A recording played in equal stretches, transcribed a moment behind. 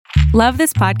Love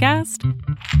this podcast?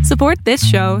 Support this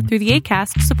show through the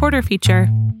Acast supporter feature.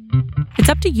 It's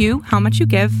up to you how much you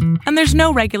give, and there's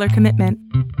no regular commitment.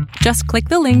 Just click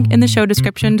the link in the show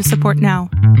description to support now.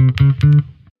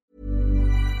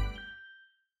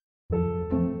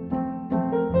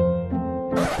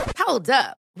 Hold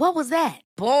up. What was that?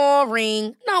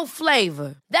 Boring. No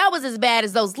flavor. That was as bad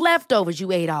as those leftovers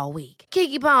you ate all week.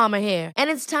 Keke Palmer here, and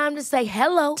it's time to say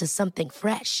hello to something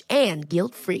fresh and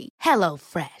guilt-free. Hello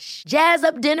Fresh. Jazz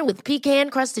up dinner with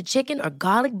pecan-crusted chicken or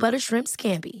garlic butter shrimp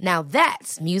scampi. Now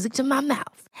that's music to my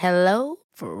mouth. Hello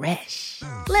Fresh.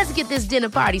 Let's get this dinner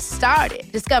party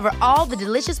started. Discover all the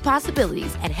delicious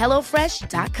possibilities at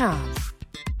hellofresh.com.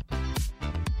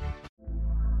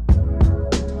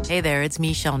 Hey there, it's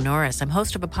Michelle Norris. I'm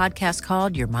host of a podcast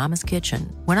called Your Mama's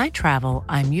Kitchen. When I travel,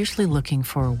 I'm usually looking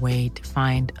for a way to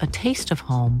find a taste of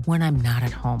home when I'm not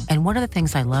at home. And one of the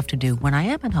things I love to do when I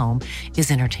am at home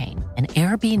is entertain. And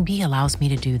Airbnb allows me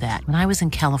to do that. When I was in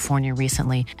California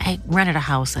recently, I rented a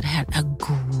house that had a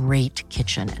great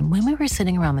kitchen. And when we were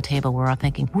sitting around the table, we're all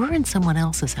thinking, we're in someone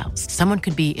else's house. Someone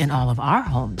could be in all of our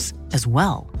homes as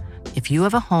well. If you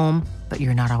have a home, but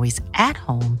you're not always at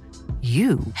home,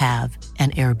 you have an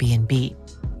Airbnb.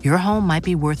 Your home might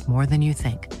be worth more than you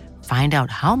think. Find out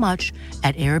how much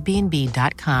at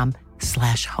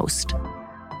airbnb.com/host.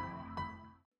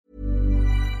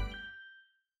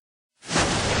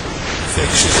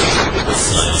 Fiction,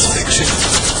 science fiction,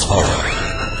 horror,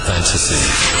 fantasy,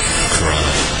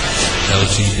 crime,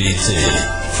 LGBT,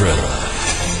 thriller.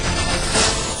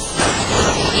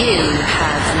 You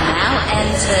have now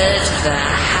entered the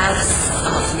House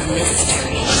of Mystery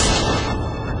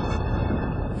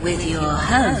with your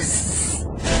hosts,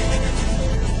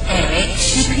 Eric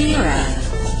Shapiro,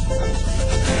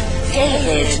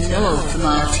 David North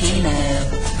Martino,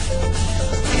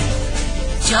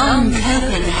 John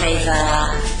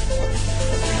Copenhaver,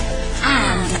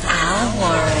 and Al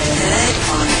Warren. Heard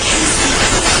on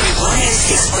KCBQ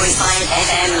 106.5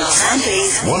 FM Los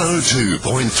Angeles,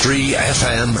 102.3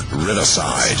 FM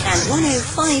Riverside, and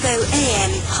 105.0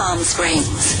 AM Palm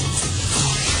Springs.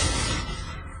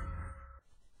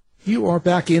 You are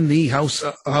back in the House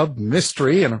of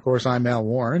Mystery, and of course I'm Al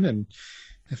Warren, and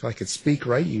if I could speak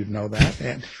right, you'd know that.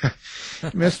 And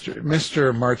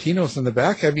Mr. Martino's in the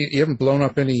back. You haven't blown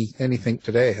up anything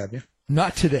today, have you?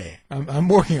 Not today. I'm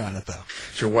working on it though.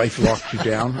 Has your wife locked you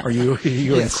down? Are you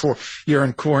Yes. You're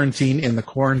in quarantine in the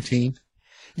quarantine?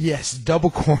 Yes, double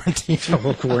quarantine.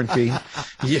 Double quarantine.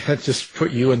 Yeah, just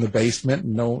put you in the basement.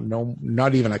 No,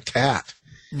 not even a cat.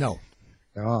 No.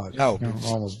 God, No.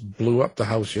 Almost blew up the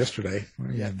house yesterday.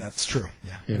 Yeah, that's true.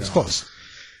 Yeah, You it's know. close.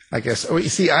 I guess. Oh, you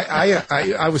see,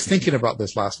 I was thinking about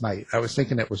this last night. I was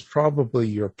thinking it was probably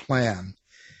your plan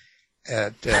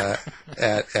at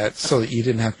so that you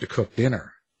didn't have to cook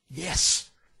dinner,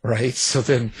 Yes. right? So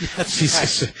then, That's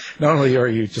she's not only are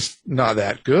you just not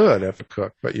that good of a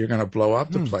cook, but you're going to blow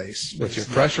up the place with your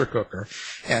pressure cooker,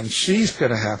 and she's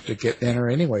going to have to get dinner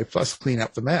anyway, plus clean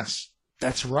up the mess.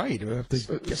 That's right. We have to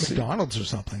get McDonald's or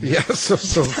something. Yeah.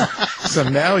 So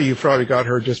now you probably got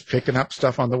her just picking up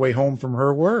stuff on the way home from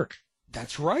her work.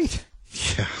 That's right.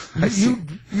 Yeah. You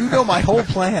know my whole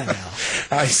plan now.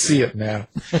 I see it now.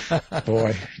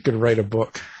 Boy, you could write a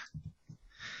book.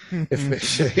 Anyway.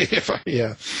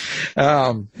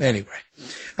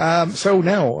 So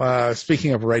now,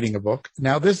 speaking of writing a book,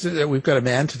 now we've got a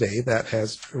man today that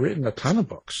has written a ton of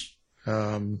books.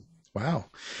 Wow.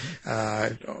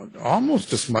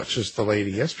 Almost as much as the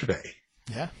lady yesterday.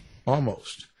 Yeah.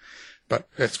 Almost. But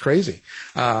it's crazy.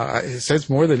 It says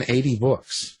more than 80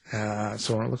 books.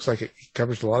 So it looks like it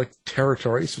covers a lot of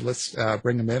territory. So let's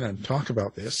bring him in and talk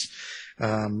about this.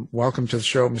 Welcome to the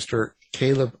show, Mr.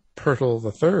 Caleb Pirtle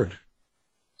III.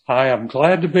 I am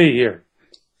glad to be here.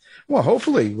 Well,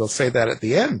 hopefully we'll say that at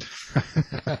the end.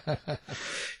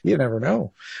 You never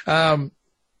know.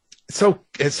 So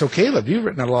Caleb, you've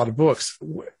written a lot of books.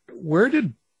 Where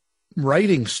did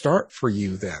writing start for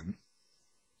you then?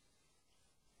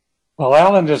 Well,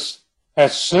 Alan, as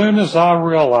soon as I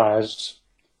realized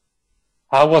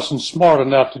I wasn't smart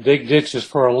enough to dig ditches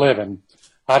for a living,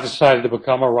 I decided to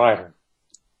become a writer.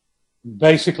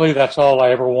 Basically, that's all I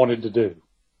ever wanted to do.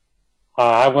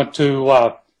 I went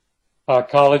to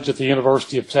college at the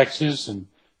University of Texas and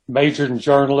majored in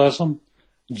journalism,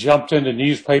 jumped into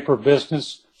newspaper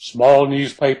business, small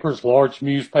newspapers, large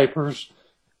newspapers,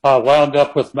 wound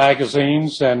up with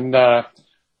magazines, and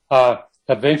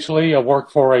eventually I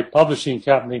worked for a publishing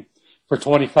company for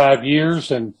 25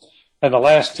 years. And in the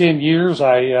last 10 years,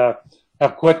 I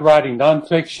have quit writing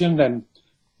nonfiction, and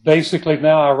basically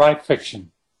now I write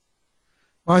fiction.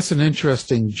 Well, that's an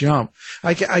interesting jump.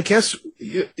 I guess,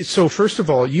 so first of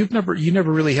all, you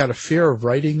never really had a fear of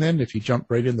writing then, if you jumped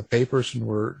right in the papers and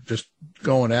were just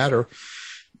going at her.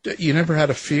 You never had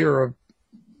a fear of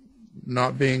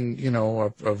not being,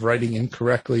 of writing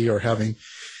incorrectly or having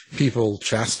people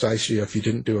chastise you if you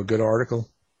didn't do a good article?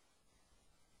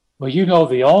 Well,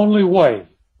 the only way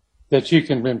that you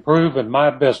can improve in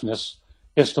my business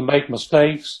is to make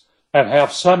mistakes and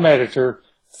have some editor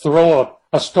throw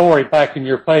a story back in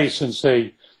your face and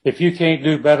say, if you can't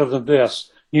do better than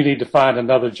this, you need to find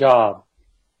another job.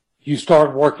 You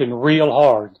start working real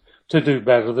hard to do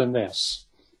better than this.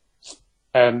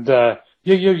 And,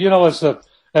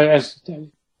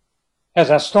 as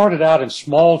I started out in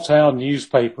small town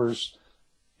newspapers,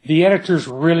 the editors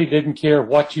really didn't care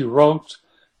what you wrote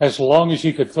as long as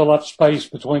you could fill up space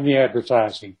between the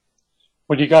advertising.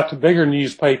 When you got to bigger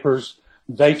newspapers,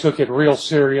 they took it real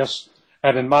serious.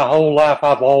 And in my whole life,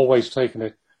 I've always taken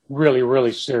it really,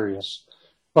 really serious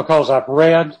because I've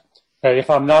read. If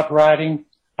I'm not writing,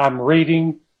 I'm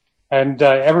reading. And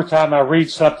every time I read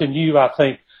something new, I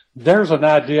think, there's an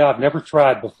idea I've never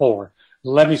tried before.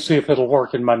 Let me see if it'll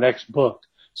work in my next book.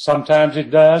 Sometimes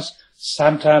it does.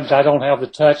 Sometimes I don't have the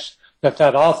touch that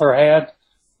author had,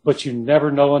 but you never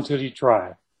know until you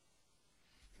try.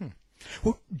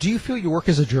 Well, do you feel your work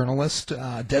as a journalist,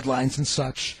 deadlines and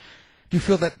such, do you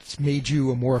feel that's made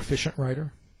you a more efficient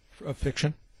writer of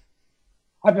fiction?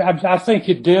 I think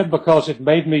it did because it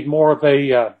made me more of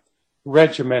a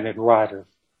regimented writer.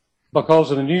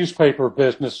 Because in the newspaper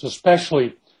business,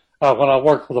 especially when I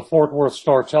worked for the Fort Worth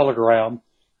Star-Telegram,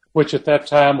 which at that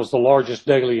time was the largest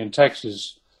daily in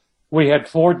Texas, we had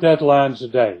 4 deadlines a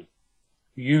day.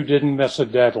 You didn't miss a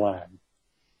deadline.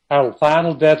 Our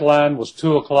final deadline was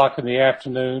 2:00 in the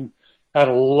afternoon, and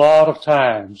a lot of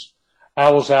times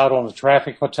I was out on a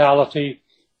traffic fatality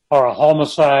or a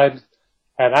homicide,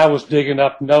 and I was digging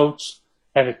up notes,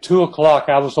 and at 2:00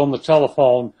 I was on the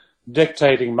telephone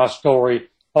dictating my story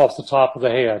off the top of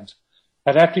the head.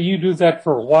 And after you do that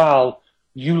for a while,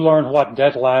 you learn what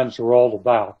deadlines are all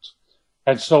about.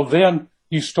 And so then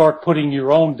you start putting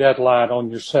your own deadline on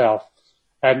yourself.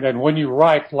 And then when you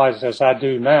write, like as I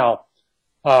do now,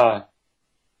 and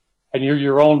you're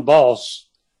your own boss,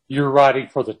 you're writing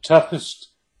for the toughest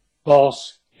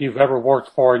boss you've ever worked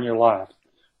for in your life.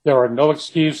 There are no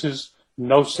excuses,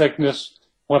 no sickness.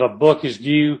 When a book is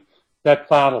due, that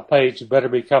final page better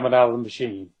be coming out of the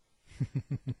machine.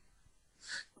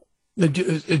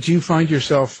 Do you find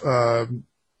yourself a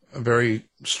very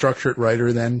structured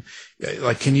writer then?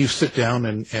 Like, can you sit down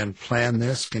and plan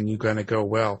this? Can you kind of go,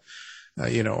 well,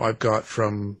 I've got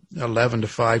from 11 to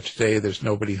 5 today, there's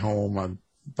nobody home, I'm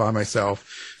by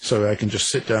myself, so I can just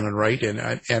sit down and write.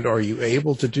 And are you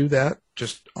able to do that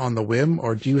just on the whim,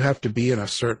 or do you have to be in a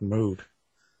certain mood?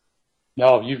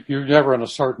 No, you're never in a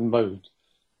certain mood.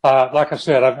 Like I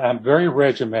said, I'm very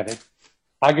regimented.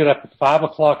 I get up at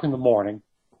 5:00 in the morning.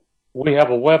 We have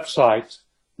a website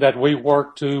that we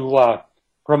work to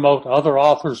promote other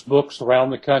authors' books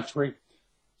around the country.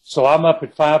 So I'm up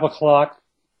at 5:00.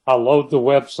 I load the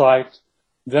website.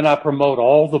 Then I promote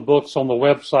all the books on the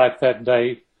website that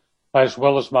day, as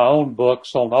well as my own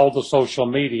books on all the social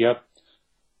media.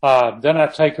 Then I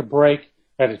take a break,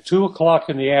 and at 2:00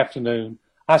 in the afternoon,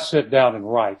 I sit down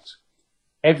and write.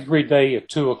 Every day at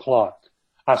 2:00,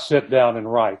 I sit down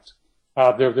and write.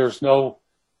 There's no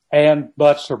and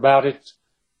buts about it.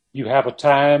 You have a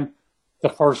time, the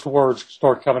first words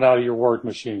start coming out of your word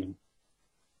machine.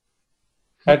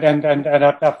 And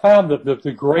I found that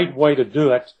the great way to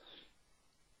do it,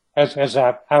 as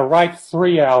I write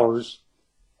 3 hours,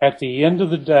 at the end of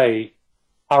the day,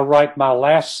 I write my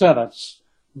last sentence,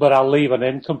 but I leave an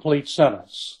incomplete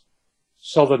sentence.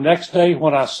 So the next day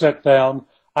when I sit down,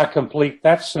 I complete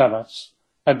that sentence,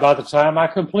 and by the time I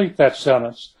complete that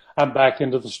sentence, I'm back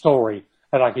into the story,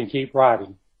 and I can keep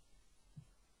writing.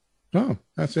 Oh,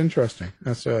 that's interesting.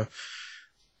 That's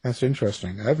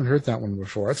interesting. I haven't heard that one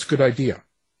before. That's a good idea.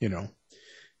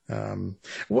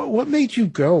 What made you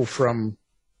go from,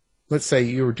 let's say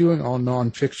you were doing all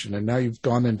nonfiction and now you've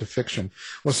gone into fiction?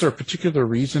 Was there a particular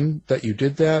reason that you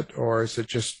did that, or is it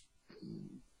just,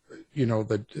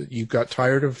 that you got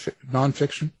tired of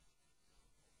nonfiction?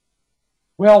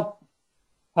 Well,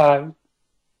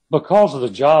 because of the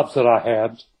jobs that I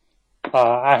had,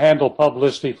 I handled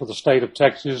publicity for the state of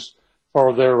Texas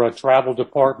for their travel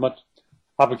department.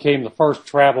 I became the first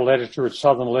travel editor at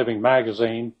Southern Living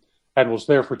magazine and was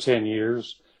there for 10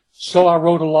 years. So I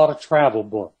wrote a lot of travel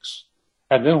books.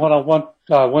 And then when I went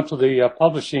to the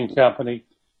publishing company,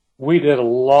 we did a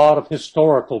lot of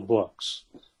historical books.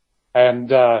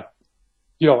 And,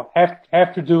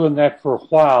 after doing that for a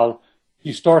while,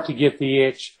 you start to get the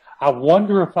itch. I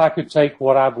wonder if I could take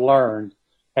what I've learned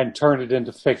and turn it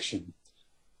into fiction.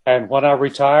 And when I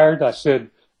retired, I said,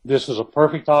 this is a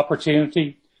perfect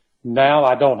opportunity. Now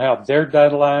I don't have their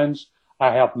deadlines.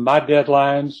 I have my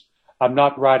deadlines. I'm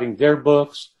not writing their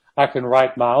books. I can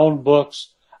write my own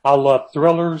books. I love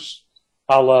thrillers.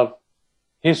 I love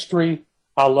history.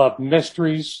 I love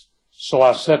mysteries. So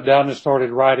I sat down and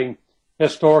started writing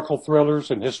historical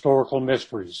thrillers and historical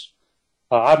mysteries.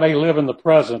 I may live in the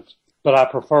present, but I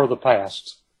prefer the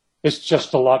past. It's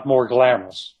just a lot more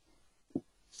glamorous.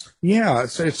 Yeah,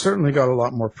 it's certainly got a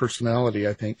lot more personality,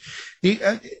 I think.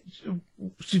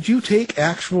 Did you take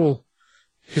actual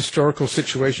historical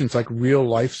situations, like real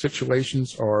life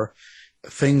situations or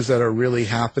things that are really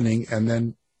happening, and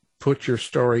then put your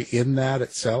story in that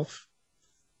itself?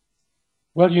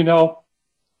 Well, you know,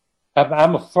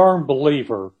 I'm a firm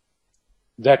believer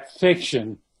that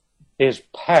fiction is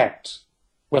packed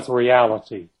with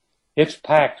reality. It's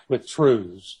packed with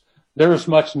truths. There is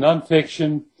much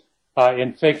nonfiction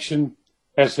in fiction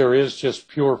as there is just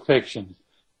pure fiction.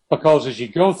 Because as you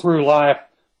go through life,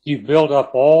 you build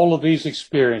up all of these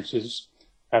experiences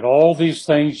and all these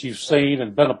things you've seen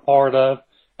and been a part of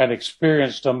and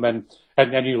experienced them, and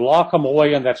you lock them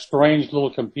away in that strange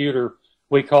little computer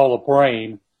we call a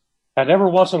brain. And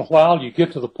every once in a while you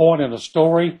get to the point in a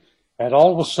story and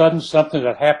all of a sudden something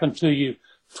that happened to you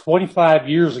 25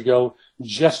 years ago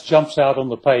just jumps out on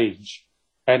the page.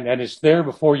 And it's there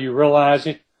before you realize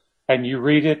it, and you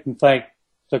read it and think,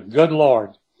 the good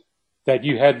Lord, that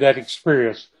you had that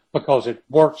experience, because it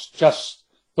works just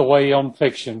the way on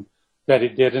fiction that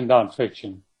it did in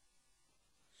nonfiction.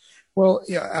 Well,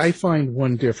 yeah, I find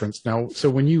one difference now. So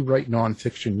when you write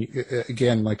nonfiction,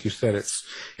 again, like you said,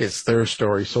 it's their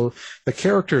story. So the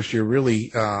characters, you're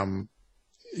really,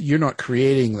 you're not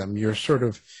creating them. You're sort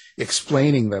of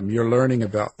explaining them. You're learning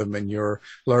about them, and you're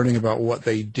learning about what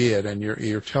they did, and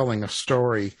you're telling a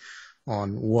story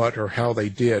on what or how they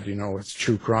did. You know, it's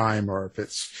true crime, or if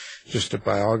it's just a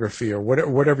biography, or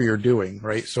whatever you're doing,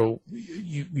 right? So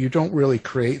you don't really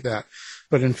create that.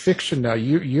 But in fiction now,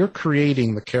 you're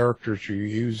creating the characters you're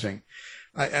using.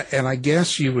 And I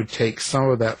guess you would take some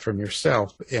of that from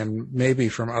yourself and maybe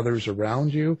from others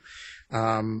around you.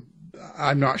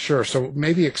 I'm not sure. So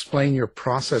maybe explain your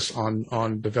process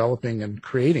on developing and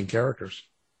creating characters.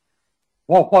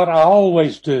 Well, what I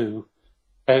always do,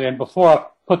 and before I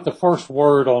put the first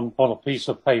word on a piece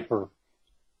of paper,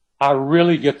 I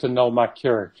really get to know my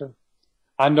character.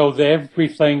 I know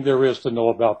everything there is to know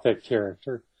about that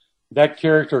character. That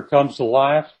character comes to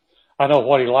life. I know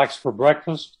what he likes for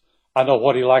breakfast. I know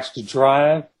what he likes to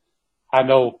drive. I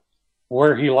know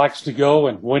where he likes to go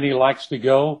and when he likes to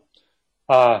go.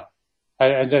 And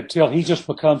until he just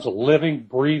becomes a living,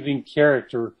 breathing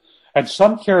character. And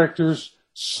some characters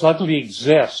suddenly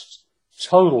exist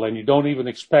total, and you don't even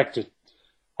expect it.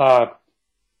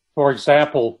 For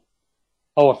example,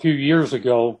 a few years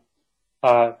ago,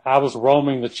 I was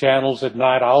roaming the channels at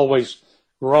night. I always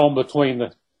roam between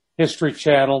the History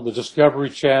Channel, the Discovery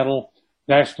Channel,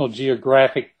 National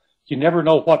Geographic. You never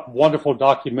know what wonderful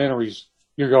documentaries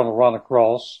you're going to run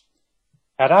across.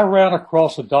 And I ran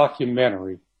across a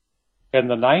documentary. In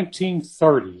the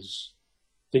 1930s,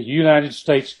 the United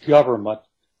States government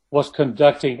was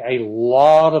conducting a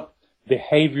lot of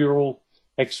behavioral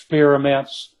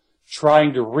experiments,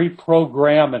 trying to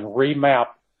reprogram and remap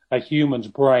a human's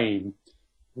brain,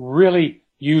 really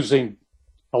using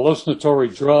hallucinatory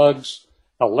drugs,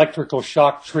 electrical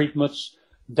shock treatments.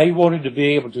 They wanted to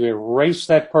be able to erase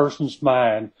that person's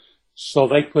mind so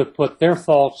they could put their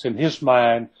thoughts in his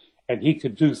mind, and he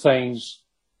could do things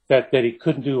that he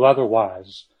couldn't do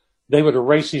otherwise. They would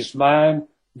erase his mind.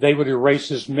 They would erase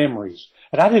his memories.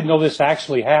 And I didn't know this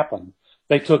actually happened.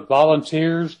 They took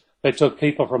volunteers. They took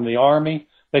people from the Army.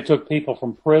 They took people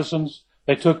from prisons.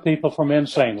 They took people from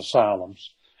insane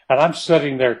asylums. And I'm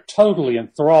sitting there totally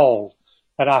enthralled.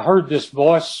 And I heard this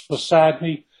voice beside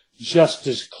me just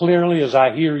as clearly as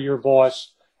I hear your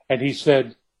voice. And he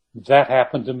said, that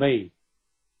happened to me.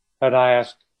 And I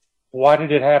asked, why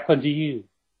did it happen to you?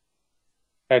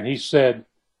 And he said,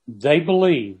 they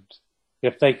believed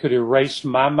if they could erase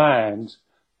my mind,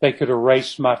 they could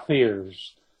erase my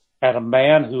fears. And a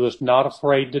man who is not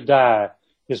afraid to die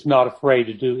is not afraid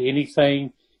to do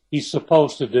anything he's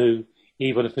supposed to do,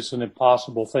 even if it's an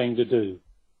impossible thing to do.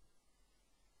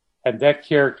 And that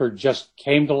character just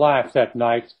came to life that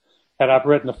night. And I've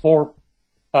written a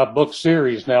 4-book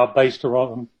series now based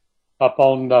upon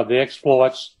the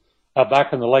exploits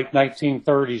back in the late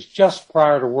 1930s, just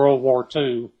prior to World War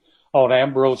II, on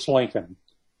Ambrose Lincoln.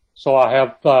 So I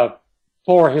have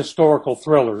 4 historical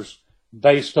thrillers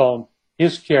based on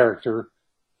his character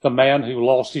the man who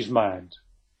lost his mind.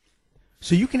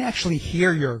 So you can actually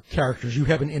hear your characters. You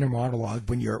have an inner monologue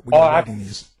when you're writing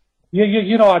these. Yeah,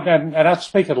 you know, and I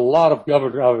speak at a lot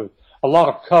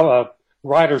of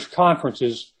writers'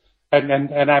 conferences,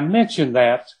 and I mention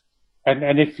that,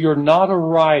 and if you're not a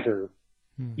writer,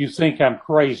 you think I'm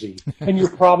crazy, and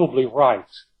you're probably right.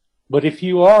 But if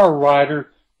you are a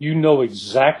writer, you know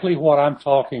exactly what I'm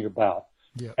talking about.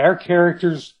 Yeah. Our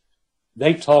characters,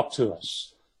 they talk to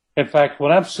us. In fact,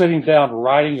 when I'm sitting down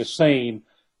writing a scene,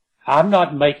 I'm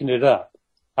not making it up.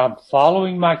 I'm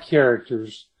following my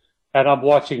characters, and I'm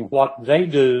watching what they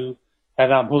do,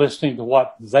 and I'm listening to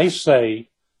what they say,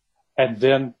 and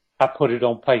then I put it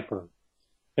on paper.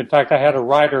 In fact, I had a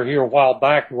writer here a while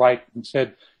back write and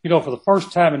said, you know, for the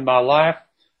first time in my life,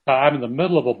 I'm in the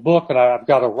middle of a book, and I've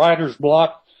got a writer's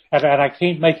block, and I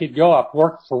can't make it go. I've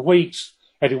worked for weeks,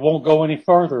 and it won't go any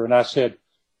further. And I said,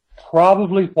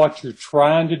 probably what you're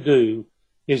trying to do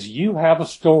is you have a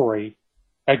story,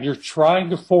 and you're trying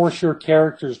to force your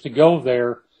characters to go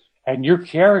there, and your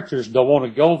characters don't want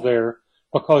to go there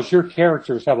because your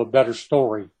characters have a better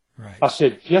story. Right. I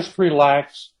said, just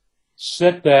relax,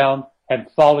 sit down, and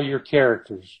follow your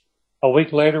characters. A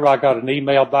week later, I got an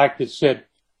email back that said,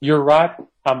 you're right,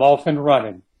 I'm off and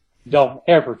running. Don't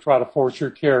ever try to force your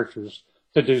characters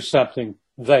to do something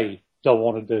they don't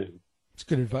want to do. That's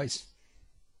good advice.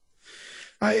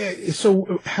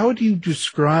 So how do you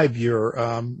describe your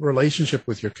relationship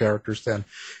with your characters then?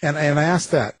 And I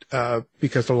ask that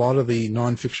because a lot of the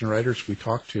nonfiction writers we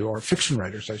talk to, or fiction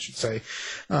writers, I should say,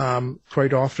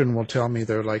 quite often will tell me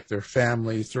they're like their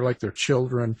families, they're like their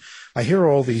children. I hear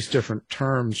all these different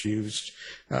terms used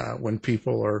when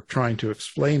people are trying to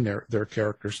explain their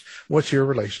characters. What's your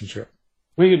relationship?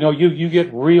 Well, you know, you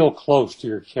get real close to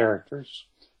your characters.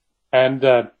 And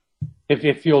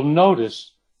if you'll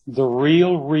notice, the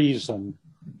real reason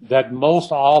that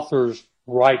most authors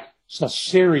write a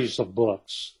series of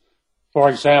books. For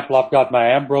example, I've got my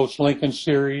Ambrose Lincoln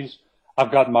series.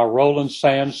 I've got my Roland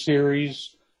Sands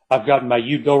series. I've got my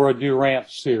Eudora Durant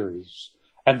series.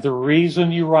 And the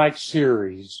reason you write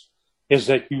series is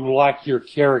that you like your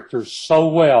characters so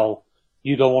well,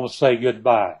 you don't want to say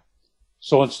goodbye.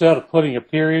 So instead of putting a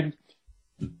period,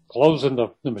 closing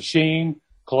the machine,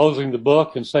 closing the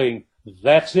book and saying,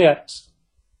 that's it,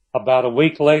 about a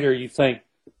week later, you think,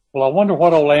 well, I wonder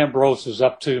what old Ambrose is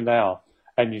up to now.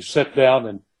 And you sit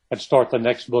down and start the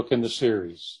next book in the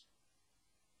series.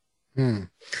 And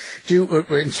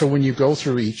so when you go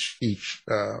through each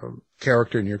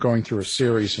character and you're going through a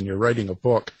series and you're writing a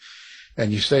book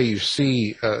and you say you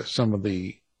see some of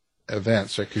the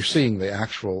events, like you're seeing the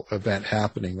actual event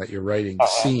happening that you're writing the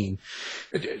scene,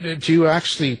 do you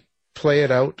actually play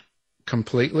it out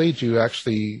completely? Do you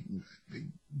actually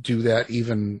do that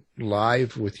even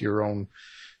live with your own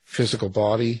physical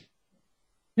body?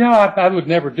 Yeah, I would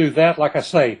never do that. Like I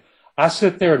say, I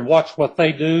sit there and watch what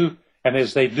they do, and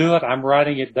as they do it, I'm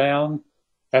writing it down.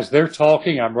 As they're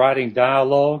talking, I'm writing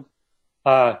dialogue.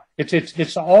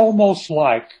 It's almost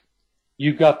like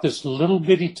you got this little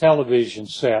bitty television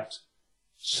set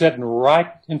sitting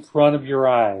right in front of your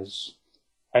eyes,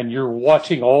 and you're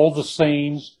watching all the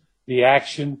scenes, the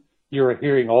action, you're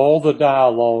hearing all the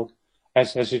dialogue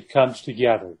as it comes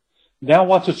together. Now,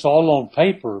 once it's all on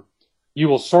paper, you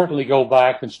will certainly go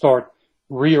back and start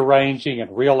rearranging and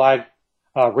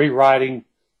rewriting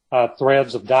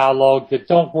threads of dialogue that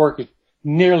don't work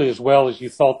nearly as well as you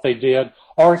thought they did,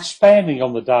 or expanding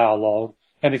on the dialogue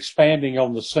and expanding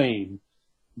on the scene.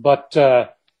 But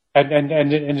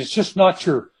and it's just not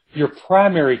your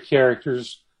primary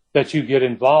characters that you get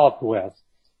involved with.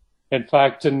 In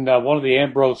fact, in one of the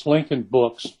Ambrose Lincoln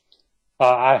books,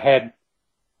 I had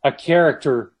a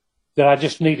character that I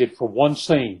just needed for one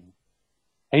scene.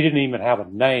 He didn't even have a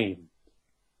name.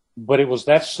 But it was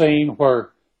that scene where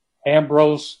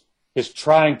Ambrose is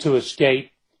trying to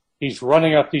escape. He's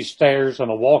running up these stairs in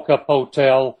a walk-up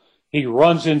hotel. He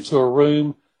runs into a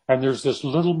room, and there's this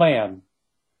little man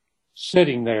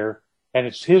sitting there, and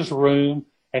it's his room,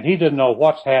 and he doesn't know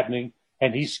what's happening,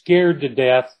 and he's scared to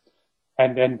death.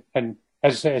 And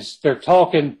as they're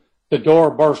talking, the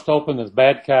door bursts open, and the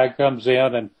bad guy comes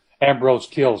in, and Ambrose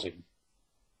kills him.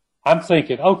 I'm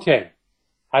thinking, okay,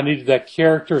 I needed that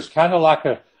character. It's kind of like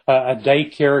a day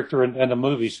character in a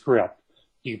movie script.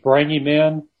 You bring him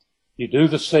in, you do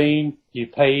the scene, you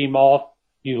pay him off,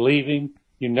 you leave him,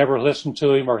 you never listen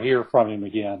to him or hear from him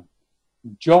again.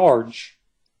 George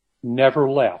never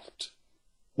left.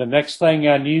 The next thing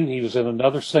I knew, he was in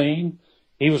another scene.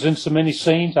 He was in so many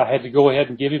scenes, I had to go ahead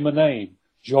and give him a name,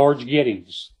 George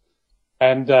Giddings.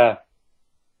 And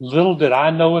little did I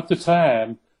know at the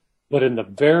time, but in the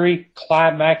very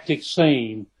climactic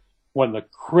scene when the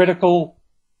critical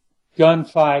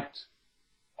gunfight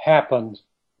happened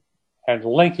and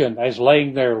Lincoln is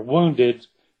laying there wounded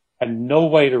and no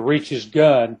way to reach his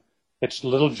gun, it's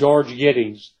little George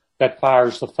Giddings that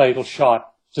fires the fatal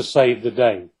shot to save the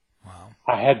day. Wow.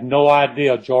 I had no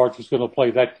idea George was going to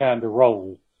play that kind of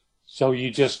role. So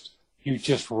you just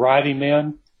write him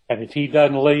in, and if he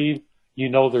doesn't leave, you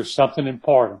know there's something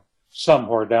important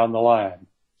somewhere down the line.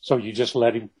 So you just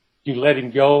let him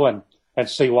go and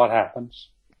see what happens.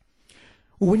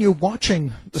 When you're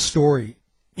watching the story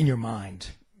in your mind,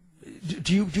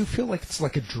 do you feel like it's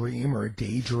like a dream or a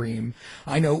daydream?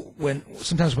 I know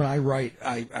sometimes when I write,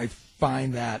 I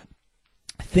find that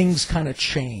things kind of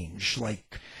change.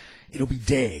 Like it'll be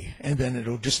day and then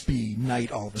it'll just be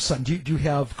night all of a sudden. Do you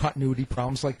have continuity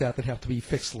problems like that have to be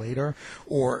fixed later,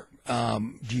 or are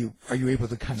you able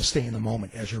to kind of stay in the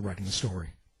moment as you're writing the story?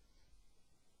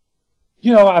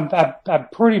 You know, I'm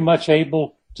pretty much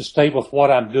able to stay with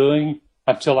what I'm doing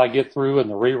until I get through and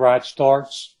the rewrite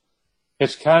starts.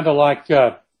 It's kind of like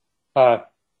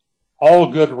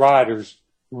all good writers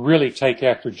really take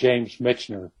after James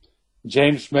Michener.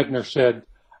 James Michener said,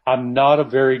 "I'm not a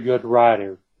very good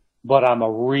writer, but I'm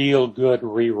a real good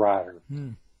rewriter."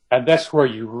 And that's where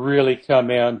you really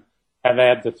come in and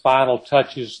add the final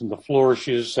touches and the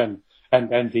flourishes and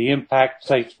the impact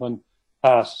statements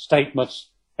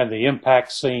and the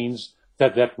impact scenes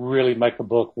that really make a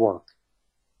book work.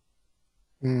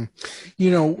 You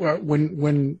know,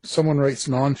 when someone writes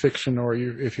nonfiction, or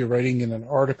if you're writing in an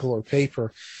article or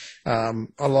paper,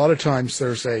 a lot of times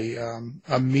there's a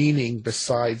meaning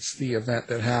besides the event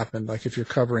that happened. Like if you're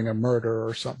covering a murder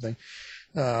or something,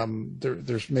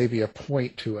 there's maybe a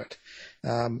point to it.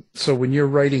 So when you're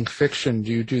writing fiction,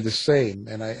 do you do the same?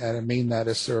 And I mean that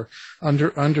is there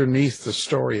underneath the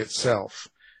story itself,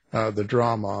 the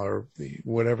drama or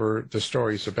whatever the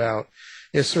story's about.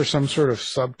 Is there some sort of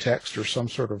subtext or some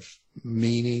sort of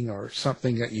meaning or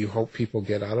something that you hope people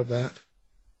get out of that?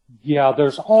 Yeah,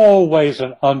 there's always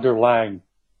an underlying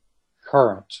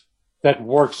current that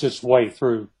works its way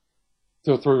through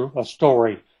a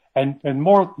story. And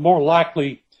more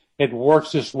likely it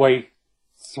works its way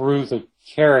through the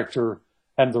character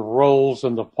and the roles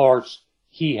and the parts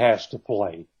he has to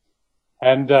play.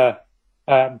 And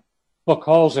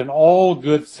because in all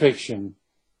good fiction,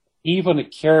 even a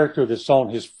character that's on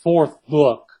his fourth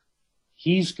book,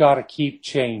 he's got to keep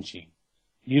changing.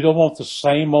 You don't want the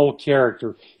same old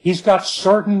character. He's got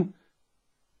certain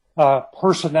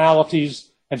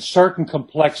personalities and certain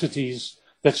complexities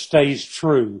that stays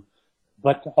true.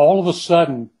 But all of a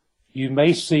sudden, you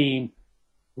may seem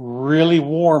really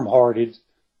warm-hearted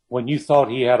when you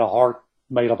thought he had a heart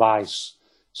made of ice.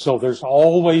 So there's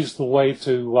always the way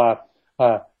to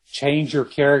change your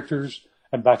characters.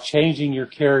 And by changing your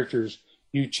characters,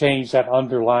 you change that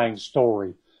underlying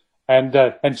story. And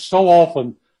so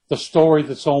often, the story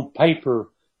that's on paper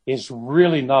is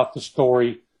really not the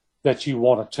story that you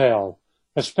want to tell,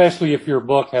 especially if your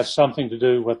book has something to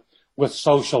do with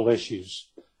social issues.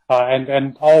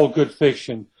 And all good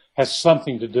fiction has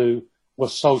something to do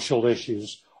with social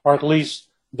issues, or at least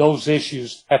those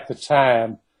issues at the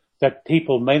time that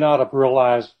people may not have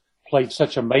realized played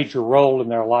such a major role in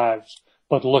their lives,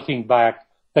 but looking back,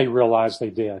 they realize they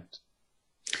did.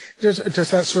 Does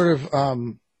that sort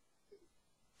of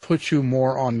put you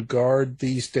more on guard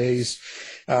these days?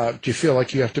 Do you feel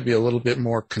like you have to be a little bit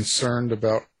more concerned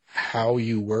about how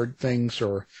you word things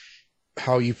or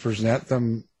how you present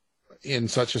them in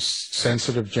such a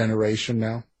sensitive generation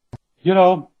now? You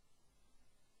know,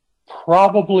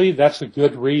 probably that's a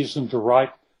good reason to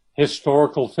write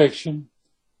historical fiction,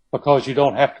 because you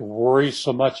don't have to worry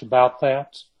so much about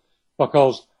that.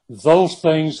 Because those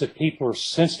things that people are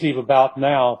sensitive about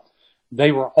now,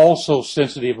 they were also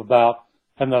sensitive about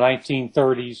in the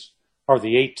 1930s or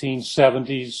the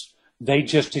 1870s. They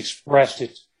just expressed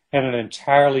it in an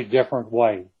entirely different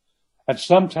way. And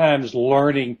sometimes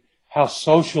learning how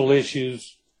social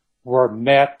issues were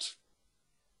met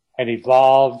and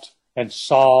evolved and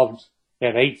solved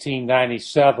in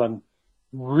 1897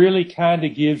 really kind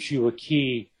of gives you a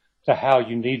key to how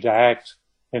you need to act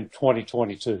in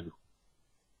 2022.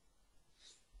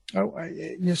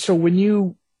 So when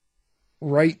you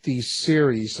write these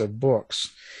series of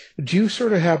books, do you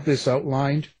sort of have this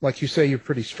outlined? Like you say, you're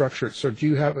pretty structured. So do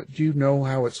you know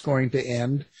how it's going to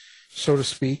end, so to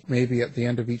speak, maybe at the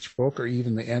end of each book or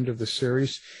even the end of the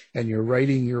series, and you're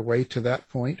writing your way to that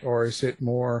point, or is it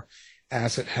more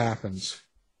as it happens?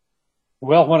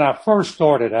 Well, when I first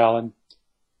started, Alan,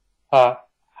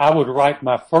 I would write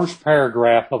my first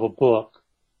paragraph of a book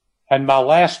and my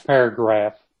last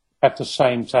paragraph at the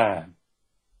same time.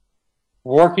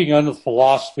 working under the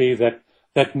philosophy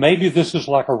that maybe this is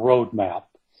like a road map.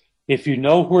 If you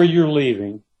know where you're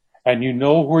leaving and you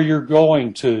know where you're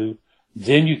going to,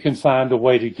 then you can find a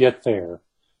way to get there.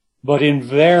 But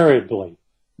invariably,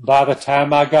 by the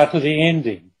time I got to the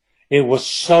ending, it was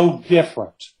so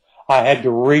different. I had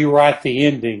to rewrite the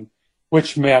ending,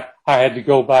 which meant I had to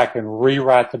go back and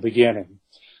rewrite the beginning.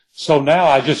 So now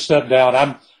I just sit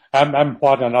down. I'm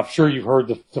what, and I'm sure you've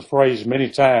heard the phrase many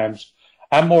times.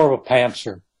 I'm more of a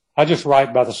pantser. I just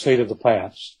write by the seat of the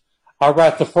pants. I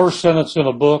write the first sentence in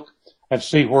a book and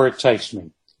see where it takes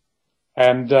me.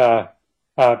 And I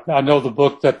know the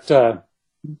book that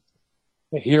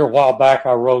here a while back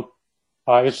I wrote.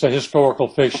 It's a historical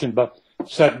fiction, but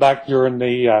set back during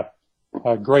the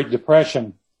Great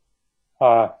Depression.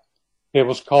 It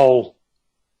was called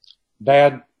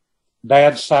Bad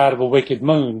Side of a Wicked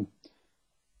Moon.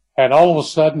 And all of a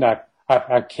sudden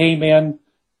I came in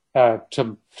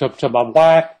to my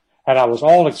wife, and I was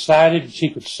all excited. She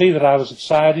could see that I was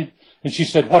excited, and she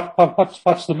said,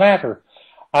 "What's the matter?"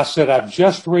 I said, "I've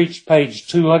just reached page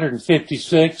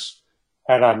 256,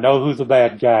 and I know who the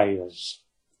bad guy is."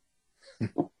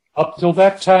 Up till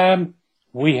that time,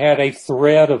 we had a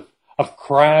thread of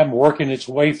crime working its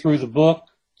way through the book,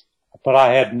 but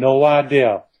I had no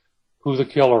idea who the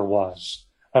killer was.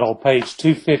 And on page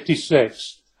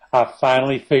 256, I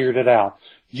finally figured it out.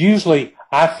 Usually,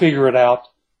 I figure it out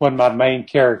when my main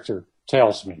character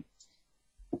tells me.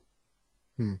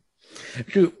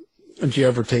 Do you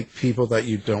ever take people that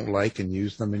you don't like and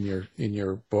use them in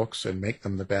your books and make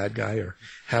them the bad guy or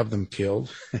have them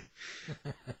killed?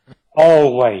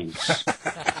 Always.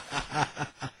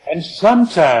 And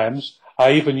sometimes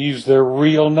I even use their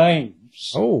real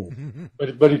names. Oh.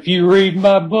 But if you read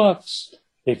my books,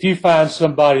 if you find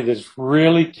somebody that's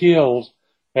really killed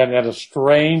and in a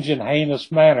strange and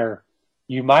heinous manner,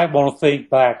 you might want to think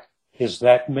back, is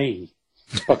that me?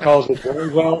 Because it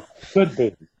very well could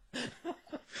be.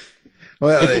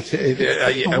 Well,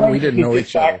 we didn't know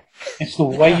each other. It's the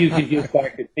way you can get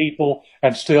back at people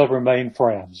and still remain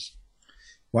friends.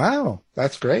 Wow,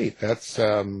 that's great. That's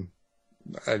I'll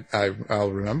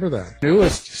remember that.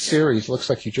 Newest series looks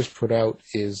like you just put out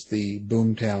is the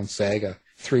Boomtown Saga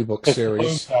 3-book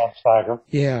series. The Boomtown Saga.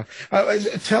 Yeah,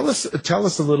 tell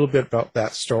us a little bit about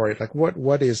that story. Like,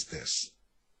 what is this?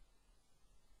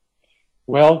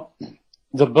 Well,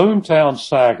 the Boomtown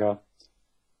Saga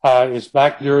is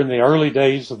back during the early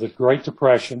days of the Great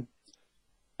Depression.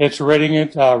 It's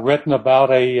written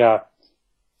about a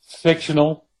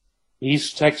fictional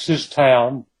East Texas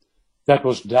town that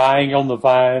was dying on the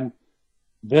vine.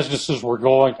 Businesses were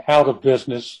going out of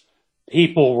business.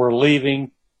 People were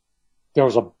leaving. There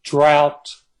was a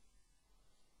drought.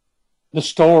 The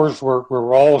stores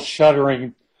were all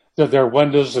shuttering their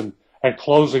windows and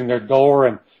closing their door,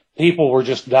 and people were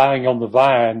just dying on the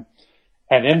vine.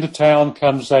 And into town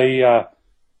comes a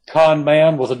con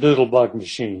man with a doodlebug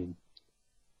machine.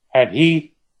 And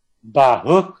he, by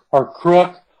hook or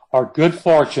crook or good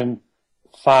fortune,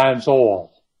 finds oil.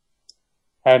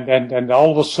 And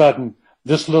all of a sudden,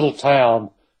 this little town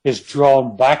is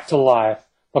drawn back to life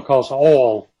because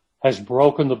oil has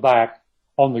broken the back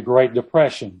on the Great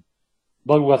Depression.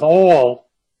 But with oil,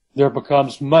 there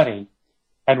becomes money.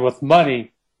 And with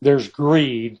money, there's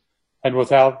greed. And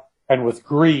with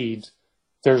greed,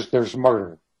 there's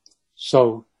murder.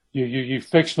 So you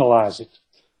fictionalize it.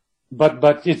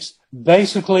 But it's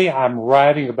basically, I'm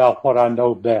writing about what I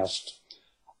know best.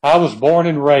 I was born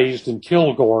and raised in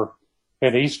Kilgore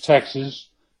in East Texas,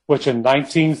 which in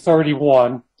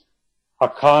 1931, a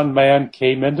con man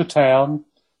came into town.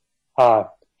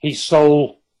 He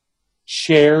sold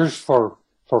shares for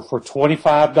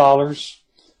 $25.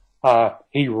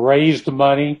 He raised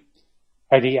money,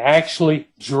 and he actually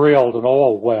drilled an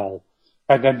oil well.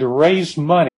 And then to raise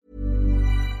money.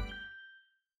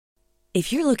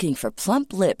 If you're looking for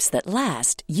plump lips that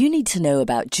last, you need to know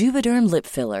about Juvederm lip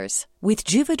fillers. With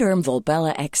Juvederm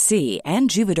Volbella XC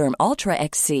and Juvederm Ultra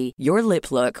XC, your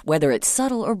lip look, whether it's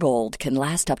subtle or bold, can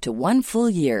last up to 1 full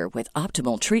year with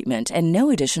optimal treatment and no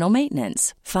additional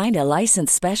maintenance. Find a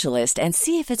licensed specialist and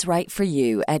see if it's right for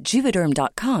you at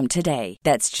Juvederm.com today.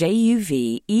 That's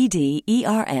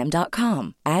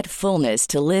JUVEDERM.com. Add fullness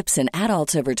to lips in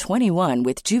adults over 21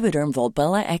 with Juvederm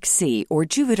Volbella XC or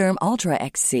Juvederm Ultra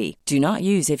XC. Do not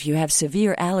use if you have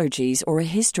severe allergies or a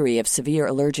history of severe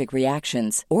allergic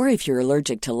reactions, or if you're you're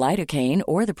allergic to lidocaine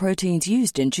or the proteins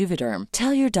used in Juvederm.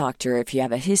 Tell your doctor if you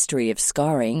have a history of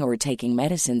scarring or taking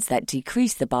medicines that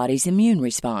decrease the body's immune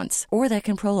response or that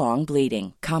can prolong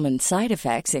bleeding. Common side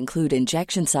effects include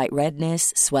injection site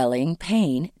redness, swelling,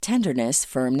 pain, tenderness,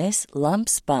 firmness,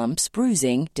 lumps, bumps,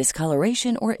 bruising,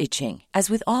 discoloration, or itching. As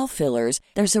with all fillers,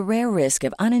 there's a rare risk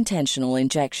of unintentional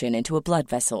injection into a blood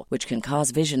vessel, which can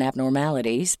cause vision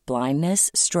abnormalities,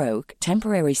 blindness, stroke,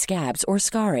 temporary scabs, or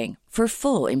scarring. For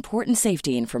full, important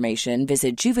safety information,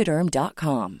 visit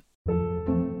Juvederm.com.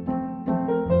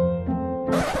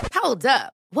 Hold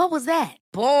up. What was that?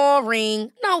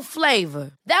 Boring. No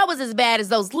flavor. That was as bad as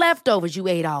those leftovers you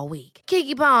ate all week.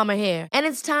 Keke Palmer here, and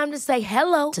it's time to say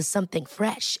hello to something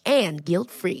fresh and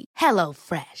guilt-free. Hello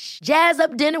Fresh. Jazz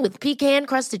up dinner with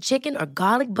pecan-crusted chicken or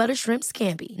garlic butter shrimp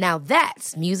scampi. Now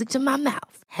that's music to my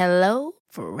mouth. Hello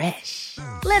Fresh.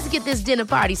 Let's get this dinner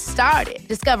party started.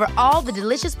 Discover all the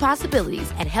delicious possibilities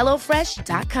at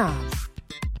HelloFresh.com.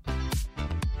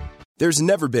 There's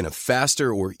never been a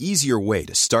faster or easier way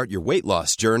to start your weight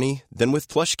loss journey than with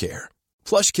PlushCare.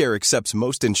 PlushCare accepts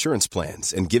most insurance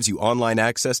plans and gives you online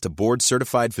access to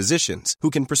board-certified physicians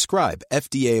who can prescribe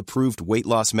FDA-approved weight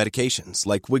loss medications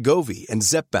like Wegovy and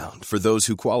Zepbound for those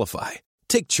who qualify.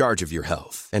 Take charge of your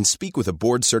health and speak with a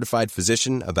board-certified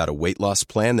physician about a weight loss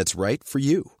plan that's right for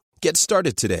you. Get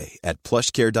started today at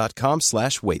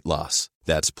plushcare.com/weight loss.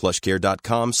 That's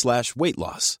plushcare.com/weight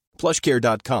loss.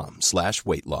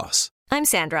 plushcare.com/weight loss. I'm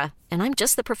Sandra, and I'm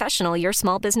just the professional your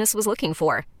small business was looking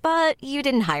for. But you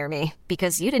didn't hire me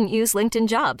because you didn't use LinkedIn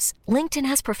Jobs. LinkedIn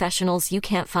has professionals you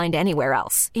can't find anywhere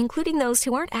else, including those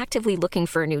who aren't actively looking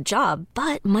for a new job,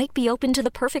 but might be open to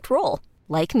the perfect role,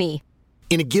 like me.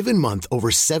 In a given month, over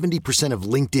 70% of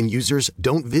LinkedIn users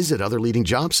don't visit other leading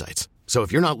job sites. So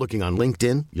if you're not looking on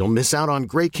LinkedIn, you'll miss out on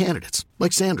great candidates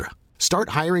like Sandra.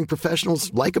 Start hiring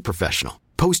professionals like a professional.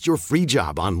 Post your free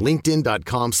job on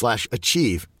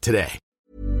linkedin.com/achieve today.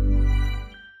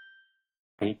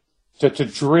 To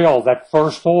drill that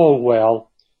first oil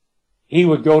well, he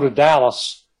would go to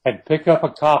Dallas and pick up a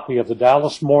copy of the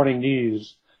Dallas Morning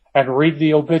News and read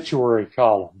the obituary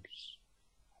columns.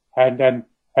 And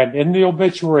in the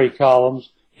obituary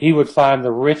columns, he would find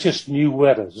the richest new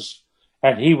widows,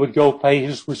 and he would go pay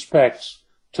his respects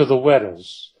to the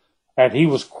widows. And he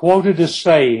was quoted as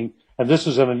saying, and this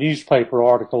is in a newspaper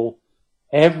article,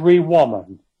 every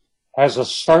woman has a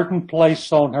certain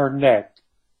place on her neck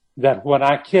that when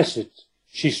I kiss it,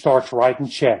 she starts writing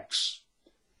checks.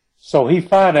 So he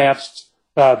financed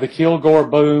the Kilgore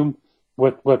boom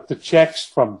with the checks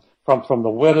from the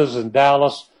widows in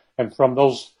Dallas and from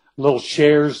those little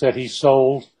shares that he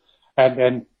sold.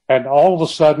 And all of a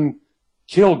sudden,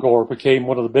 Kilgore became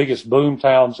one of the biggest boom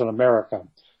towns in America.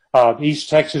 East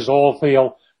Texas oil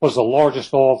field was the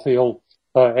largest oil field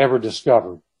ever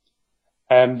discovered.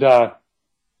 And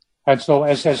so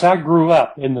as I grew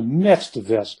up in the midst of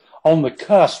this, on the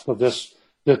cusp of this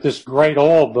great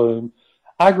oil boom,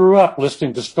 I grew up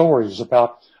listening to stories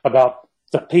about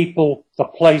the people, the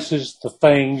places, the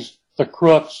things, the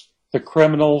crooks, the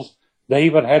criminals. They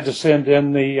even had to send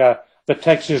in the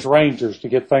Texas Rangers to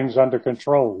get things under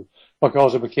control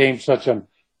because it became such a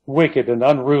wicked and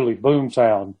unruly boom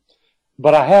town.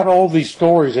 But I had all these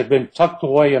stories that had been tucked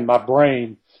away in my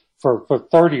brain for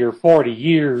 30 or 40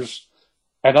 years.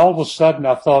 And all of a sudden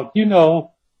I thought,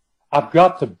 I've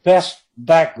got the best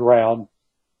background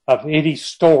of any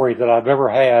story that I've ever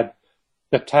had.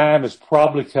 The time has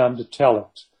probably come to tell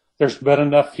it. There's been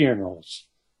enough funerals.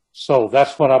 So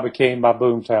that's when I became my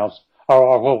Boomtowns,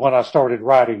 or when I started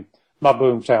writing my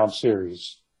Boomtown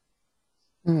series.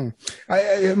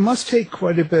 It must take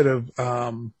quite a bit of,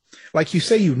 like you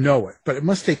say, but it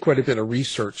must take quite a bit of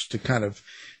research to kind of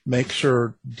make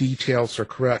sure details are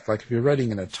correct. Like if you're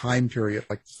writing in a time period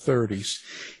like the 30s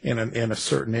in a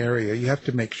certain area, you have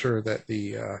to make sure that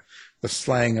the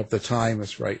slang of the time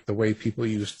is right, the way people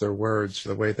use their words,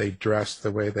 the way they dress,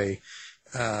 the way they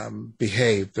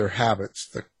behave, their habits,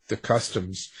 the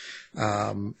customs,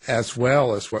 as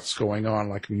well as what's going on.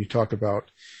 Like when you talk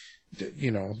about,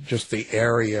 just the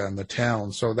area and the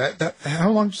town. So that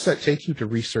how long does that take you to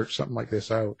research something like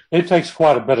this out? It takes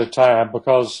quite a bit of time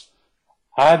because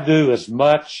I do as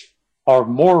much or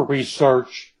more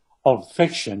research on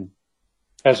fiction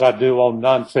as I do on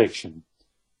nonfiction,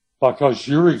 because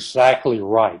you're exactly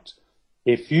right.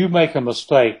 If you make a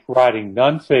mistake writing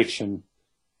nonfiction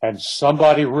and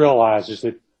somebody realizes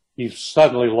it, you've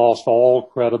suddenly lost all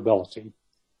credibility.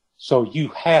 So you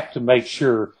have to make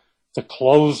sure the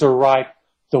clothes are right,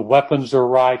 the weapons are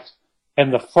right.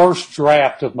 And the first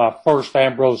draft of my first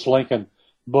Ambrose Lincoln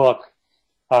book,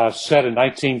 set in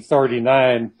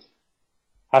 1939,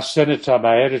 I sent it to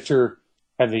my editor,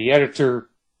 and the editor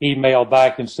emailed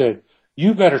back and said,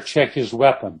 "You better check his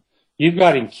weapon. You've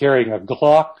got him carrying a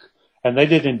Glock," and they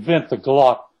didn't invent the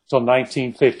Glock till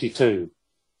 1952.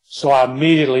 So I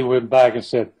immediately went back and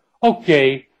said,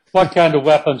 "Okay, what kind of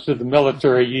weapons did the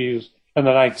military use in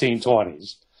the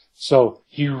 1920s?" So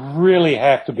you really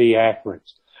have to be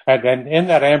accurate. And in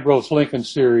that Ambrose Lincoln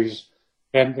series,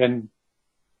 and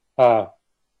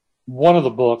one of the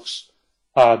books,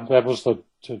 that was the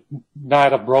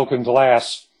Night of Broken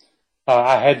Glass,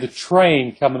 I had the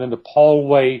train coming into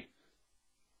Polway,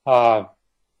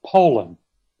 Poland,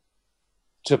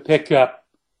 to pick up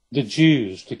the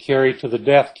Jews to carry to the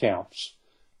death camps.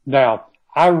 Now,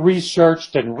 I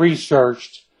researched and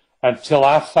researched until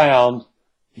I found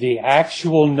the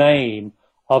actual name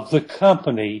of the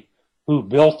company who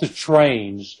built the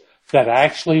trains that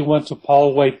actually went to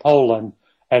Polway, Poland,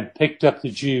 and picked up the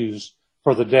Jews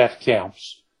for the death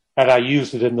camps. And I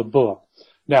used it in the book.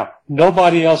 Now,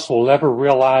 nobody else will ever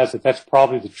realize that that's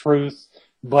probably the truth,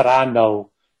 but I know.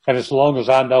 And as long as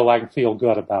I know, I can feel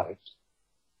good about it.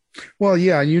 Well,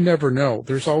 yeah, you never know.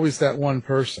 There's always that one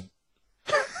person.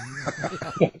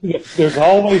 There's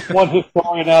always one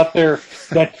historian out there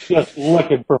that's just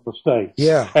looking for mistakes.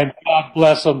 Yeah. And God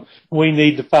bless them. We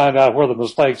need to find out where the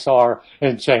mistakes are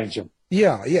and change them.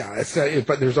 Yeah.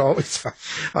 But there's always,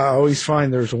 I always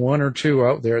find there's one or two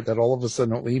out there that all of a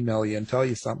sudden will email you and tell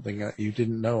you something that you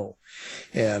didn't know.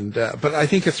 And, but I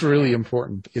think it's really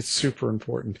important. It's super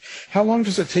important. How long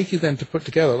does it take you then to put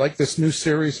together, like this new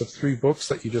series of 3 books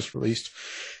that you just released?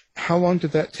 How long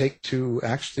did that take to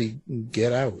actually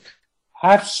get out?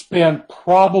 I've spent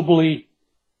probably,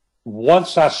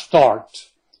 once I start,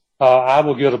 I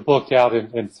will get a book out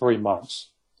in 3 months.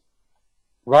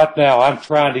 Right now, I'm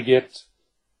trying to get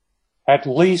at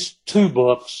least 2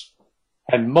 books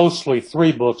and mostly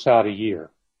 3 books out a year.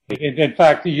 In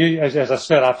fact, as I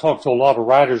said, I talked to a lot of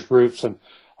writers groups, and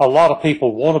a lot of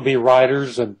people want to be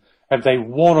writers and they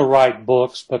want to write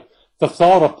books, but the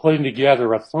thought of putting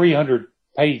together a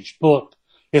 300-page book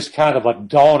is kind of a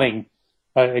daunting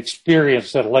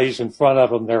experience that lays in front of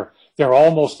them. They're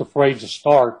almost afraid to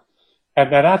start.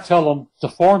 And then I tell them the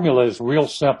formula is real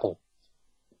simple.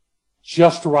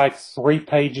 Just write 3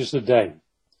 pages a day.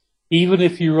 Even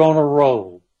if you're on a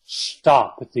roll,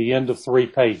 stop at the end of 3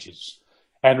 pages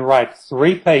and write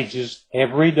 3 pages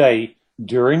every day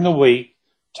during the week.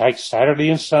 Take Saturday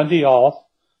and Sunday off,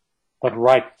 but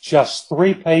write just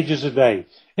 3 pages a day.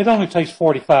 It only takes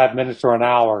 45 minutes or an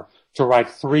hour to write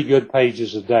 3 good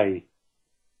pages a day.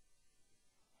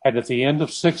 And at the end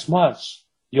of 6 months,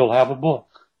 you'll have a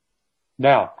book.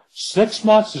 Now, 6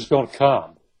 months is going to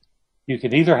come. You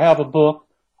can either have a book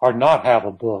or not have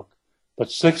a book, but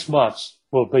 6 months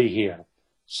will be here.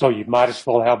 So you might as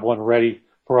well have one ready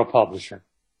for a publisher.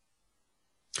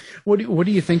 What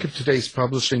do you think of today's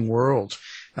publishing world,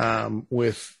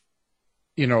 with,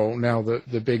 now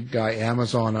the big guy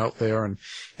Amazon out there,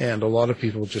 and a lot of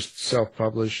people just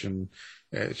self-publish, and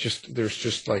there's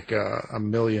just like a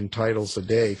million titles a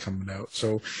day coming out.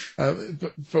 So,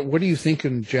 but what do you think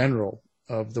in general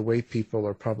of the way people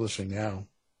are publishing now?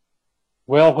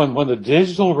 Well, when the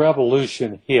digital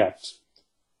revolution hit,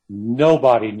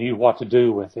 nobody knew what to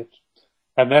do with it.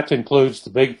 And that includes the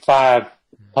big 5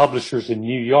 publishers in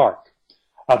New York.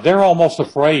 They're almost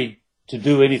afraid to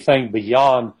do anything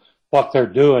beyond what they're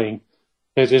doing.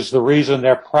 It is the reason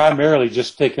they're primarily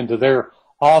just sticking to their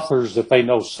authors that they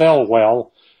know sell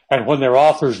well. And when their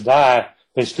authors die,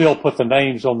 they still put the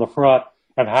names on the front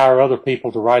and hire other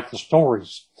people to write the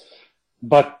stories.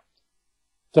 But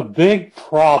the big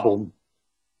problem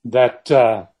that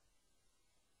the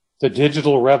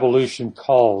digital revolution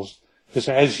caused is,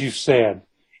 as you said,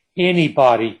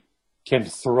 anybody can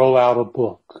throw out a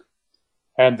book.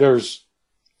 And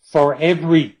for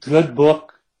every good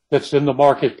book that's in the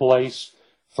marketplace,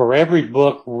 for every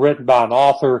book written by an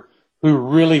author who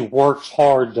really works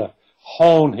hard to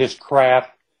hone his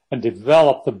craft and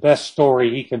develop the best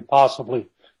story he can possibly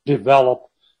develop,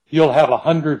 you'll have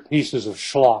 100 pieces of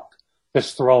schlock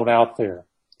that's thrown out there.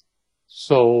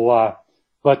 So,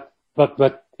 but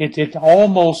it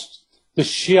almost, the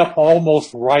ship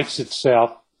almost rights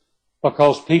itself,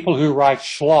 because people who write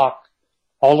schlock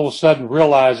all of a sudden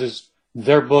realizes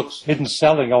their books isn't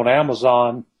selling on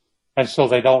Amazon, and so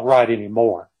they don't write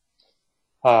anymore.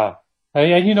 And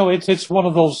it's one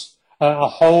of those, a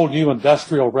whole new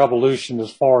industrial revolution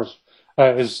as far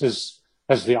as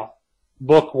the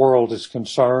book world is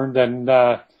concerned.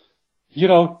 And,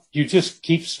 you just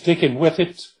keep sticking with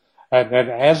it. And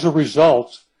as a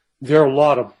result, there are a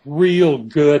lot of real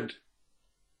good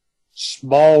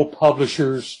small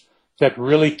publishers that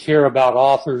really care about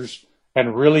authors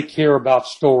and really care about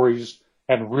stories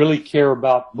and really care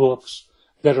about books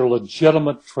that are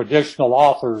legitimate traditional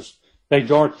authors. They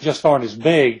aren't as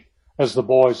big as the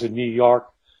boys in New York,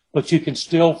 but you can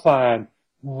still find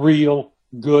real,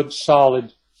 good,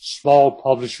 solid, small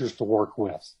publishers to work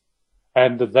with.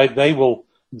 And they will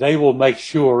make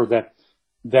sure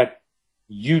that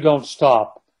you don't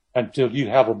stop until you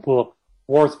have a book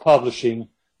worth publishing,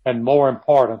 and more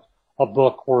important, a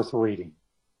book worth reading.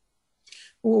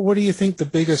 Well, what do you think the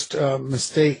biggest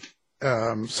mistake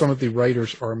some of the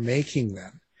writers are making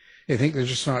then? You think they're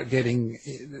just not getting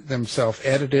themselves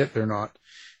edited? They're not.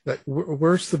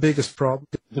 Where's the biggest problem?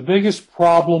 The biggest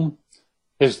problem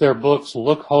is their books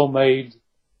look homemade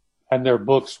and their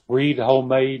books read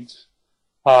homemade.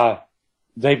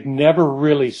 They've never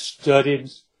really studied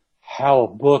how a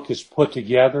book is put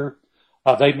together.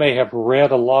 They may have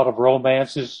read a lot of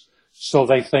romances, so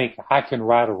they think, I can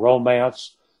write a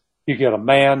romance. You get a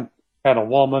man and a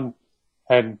woman,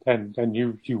 and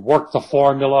you work the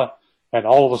formula, and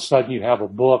all of a sudden you have a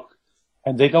book.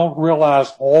 And they don't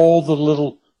realize all the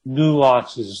little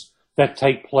nuances that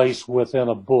take place within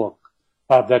a book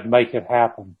that make it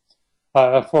happen.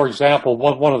 For example,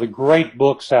 one of the great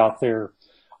books out there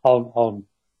on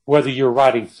whether you're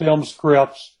writing film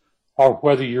scripts or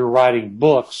whether you're writing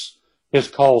books is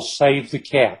called Save the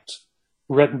Cat,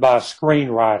 written by a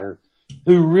screenwriter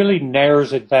who really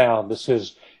narrows it down. This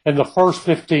is, in the first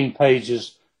 15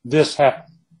 pages, this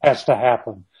has to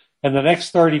happen. In the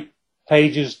next 30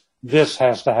 pages, this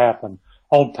has to happen.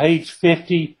 On page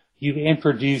 50, you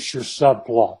introduce your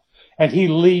subplot, and he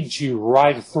leads you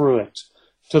right through it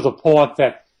to the point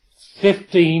that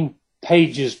 15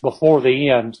 pages before the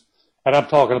end, and I'm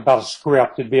talking about a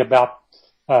script, it'd be about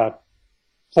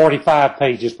 45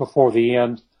 pages before the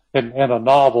end in a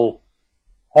novel,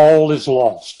 all is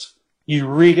lost. You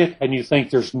read it and you think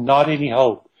there's not any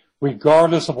hope,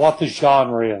 regardless of what the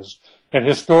genre is. In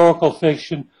historical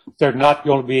fiction, they're not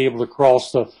going to be able to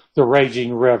cross the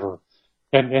raging river.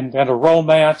 And a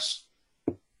romance,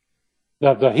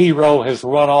 the hero has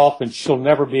run off and she'll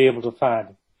never be able to find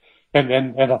him.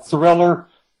 And a thriller,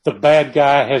 the bad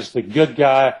guy has the good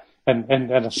guy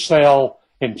and a cell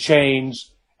in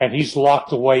chains, and he's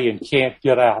locked away and can't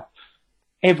get out.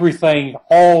 Everything,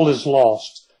 all is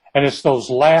lost. And it's those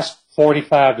last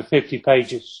 45 to 50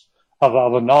 pages of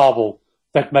a novel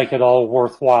that make it all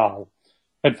worthwhile.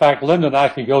 In fact, Linda and I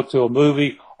can go to a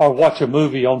movie or watch a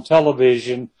movie on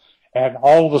television, and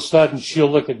all of a sudden she'll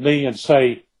look at me and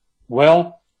say,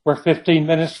 well, we're 15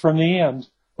 minutes from the end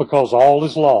because all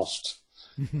is lost.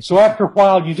 So after a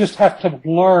while, you just have to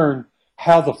learn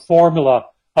how the formula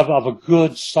of a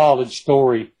good, solid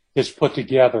story is put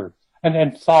together,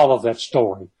 and follow that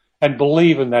story and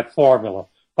believe in that formula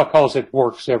because it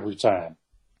works every time.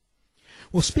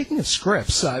 Well, speaking of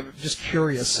scripts, I'm just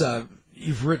curious.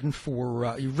 You've written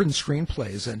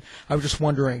screenplays, and I was just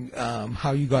wondering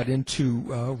how you got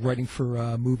into writing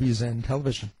for movies and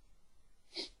television.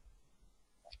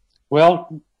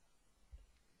 Well,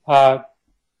 I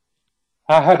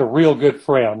had a real good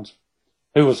friend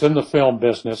who was in the film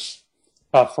business,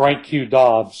 Frank Q.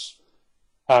 Dobbs.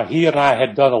 He and I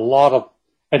had done a lot of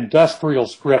industrial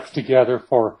scripts together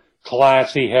for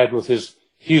clients he had with his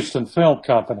Houston Film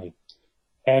Company.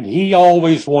 And he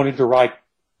always wanted to write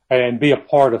and be a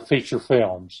part of feature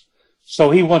films.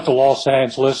 So he went to Los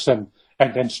Angeles and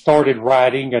started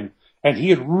writing, and he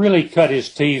had really cut his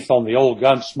teeth on the old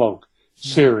Gunsmoke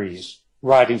series,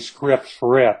 writing scripts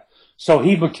for it. So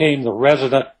he became the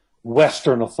resident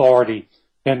Western authority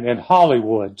in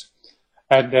Hollywood.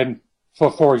 And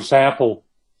for example,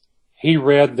 he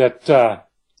read that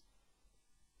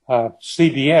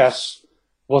CBS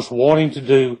was wanting to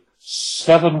do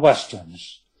 7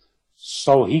 Westerns.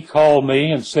 So he called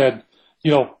me and said,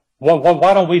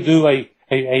 why don't we do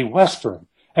a Western?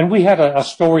 And we had a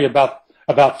story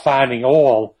about finding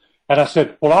oil. And I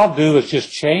said, what I'll do is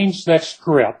just change that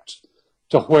script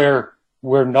to where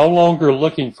we're no longer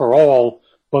looking for oil,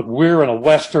 but we're in a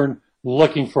Western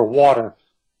looking for water.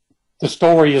 The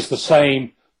story is the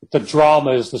same. The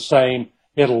drama is the same.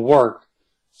 It'll work.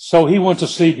 So he went to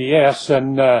CBS,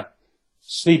 and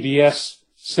CBS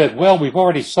said, well, we've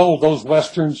already sold those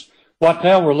Westerns. What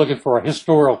now? We're looking for a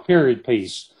historical period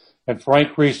piece. And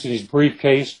Frank reached in his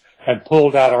briefcase and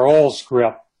pulled out our oil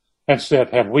script and said,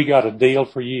 have we got a deal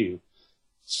for you?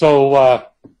 So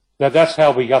that's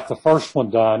how we got the first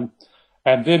one done.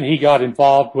 And then he got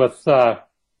involved with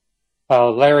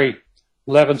Larry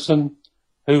Levinson,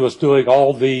 who was doing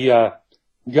all the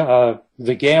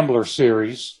Gambler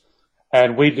series.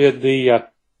 And we did the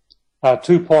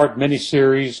 2-part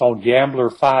miniseries on Gambler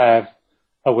 5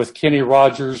 with Kenny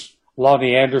Rogers,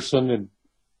 Lonnie Anderson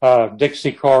and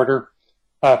Dixie Carter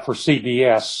for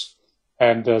CBS,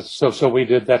 and so we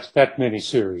did that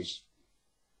miniseries.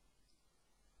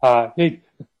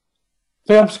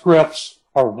 Film scripts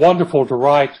are wonderful to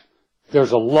write.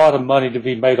 There's a lot of money to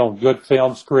be made on good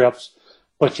film scripts,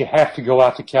 but you have to go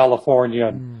out to California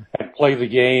and play the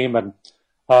game. And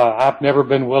I've never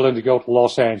been willing to go to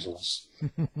Los Angeles.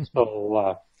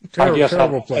 So I guess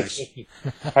terrible place.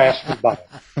 Passed me by.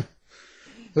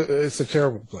 It's a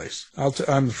terrible place.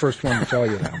 I'm the first one to tell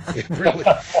you that.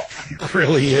 It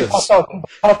really is.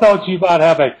 I thought you might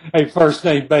have a first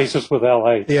name basis with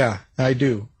L.A. Yeah, I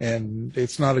do, and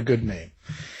it's not a good name.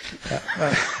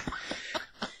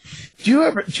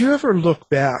 Do you ever look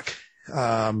back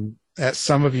at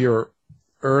some of your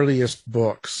earliest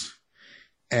books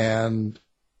and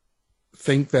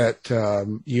think that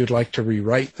you'd like to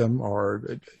rewrite them,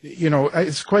 or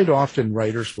it's quite often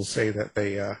writers will say that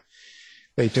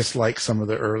they dislike some of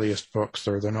the earliest books,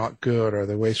 or they're not good, or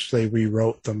they wish they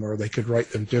rewrote them, or they could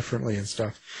write them differently and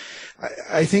stuff.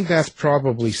 I think that's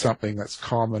probably something that's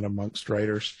common amongst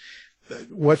writers.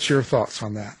 What's your thoughts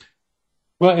on that?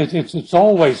 Well, it's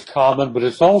always common, but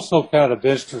it's also kind of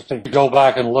interesting to go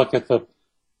back and look at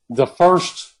the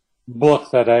first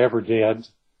book that I ever did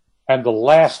and the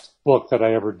last book that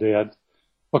I ever did,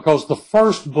 because the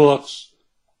first books,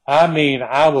 I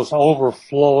was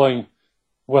overflowing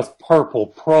with purple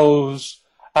prose.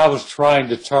 I was trying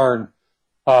to turn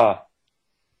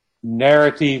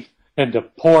narrative into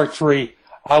poetry.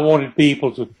 I wanted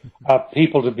people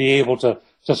to be able to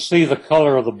see the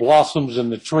color of the blossoms in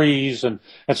the trees and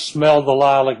smell the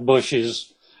lilac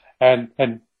bushes. And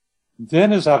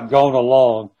then as I've gone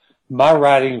along, my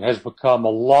writing has become a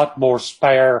lot more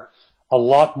spare, a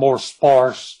lot more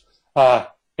sparse.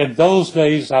 In those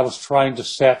days, I was trying to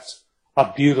set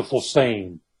a beautiful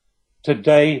scene.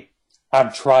 Today,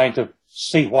 I'm trying to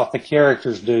see what the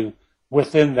characters do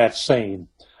within that scene.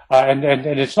 And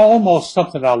it's almost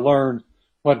something I learned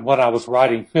when I was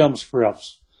writing film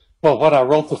scripts. Well, when I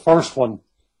wrote the first one,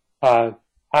 I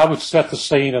would set the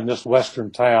scene in this western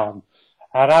town,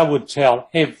 and I would tell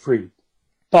everybody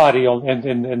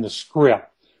in the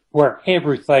script where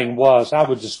everything was. I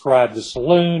would describe the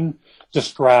saloon,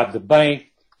 describe the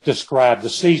bank, describe the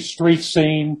street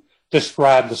scene,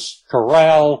 describe the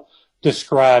corral,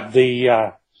 describe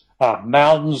the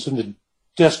mountains in the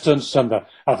distance and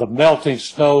the melting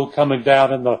snow coming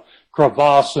down in the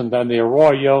crevasse and then the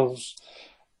arroyos.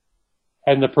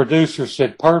 And the producer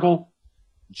said, "Pirtle,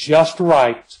 just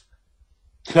right,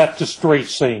 cut the street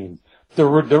scene.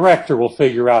 The director will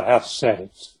figure out how to set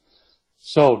it."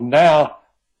 So now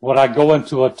when I go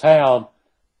into a town,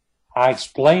 I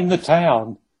explain the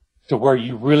town to where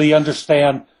you really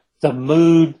understand the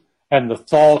mood and the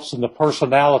thoughts and the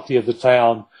personality of the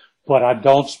town, but I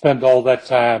don't spend all that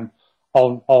time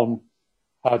on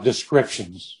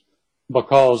descriptions,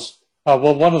 because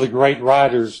one of the great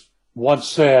writers once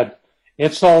said,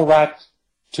 "It's all right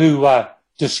to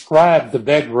describe the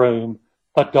bedroom,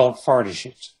 but don't furnish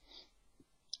it."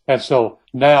 And so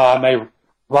now I may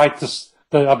write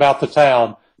about the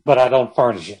town, but I don't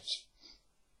furnish it.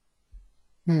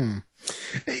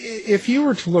 If you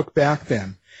were to look back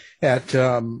then at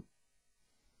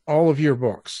all of your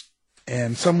books,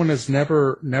 and someone has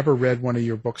never read one of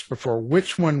your books before,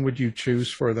 which one would you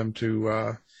choose for them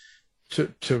to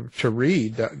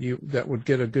read that would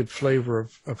get a good flavor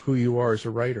of who you are as a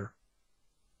writer?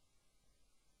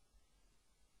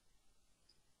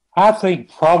 I think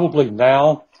probably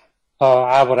now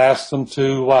I would ask them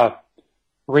to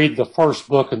read the first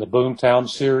book in the Boomtown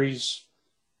series,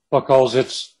 because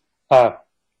it's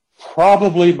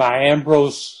probably my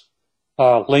Ambrose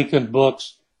Lincoln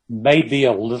books may be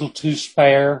a little too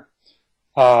spare.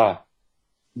 My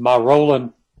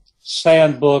Roland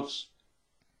Sand books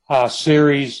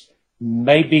series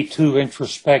may be too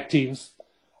introspective.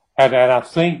 And I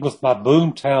think with my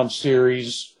Boomtown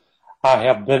series, I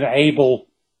have been able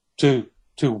to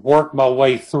work my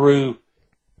way through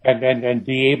and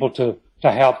be able to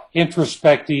have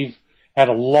introspective and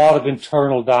a lot of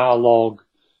internal dialogue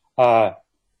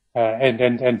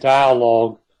and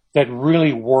dialogue that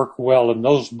really work well in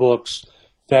those books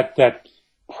that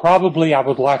probably I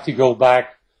would like to go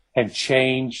back and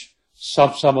change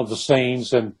some of the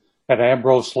scenes in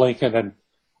Ambrose Lincoln and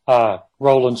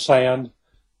Roland Sand.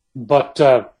 But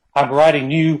I'm writing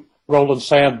new Roland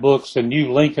Sand books and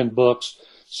new Lincoln books,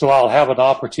 so I'll have an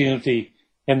opportunity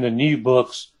in the new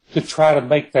books to try to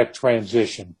make that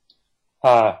transition.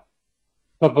 But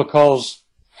because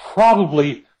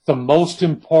probably the most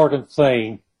important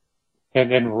thing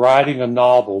in writing a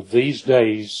novel these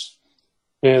days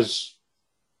is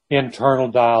internal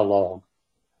dialogue.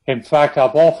 In fact,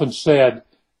 I've often said,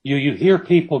 you hear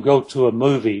people go to a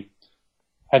movie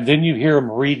and then you hear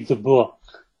them read the book,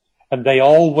 and they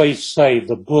always say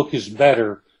the book is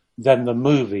better than the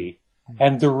movie.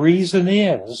 And the reason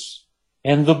is,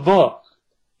 in the book,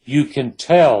 you can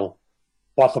tell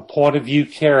what the point of view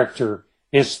character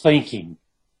is thinking.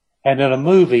 And in a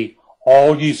movie,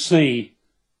 all you see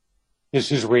is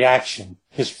his reaction,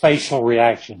 his facial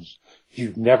reactions.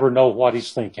 You never know what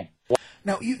he's thinking.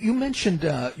 Now, you mentioned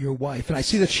your wife, and I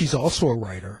see that she's also a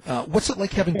writer. What's it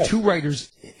like having two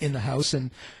writers in the house, and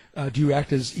do you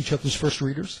act as each other's first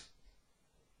readers?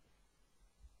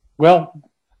 Well,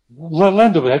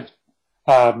 Linda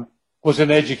was in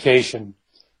education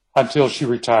until she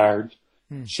retired.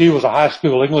 She was a high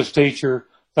school English teacher,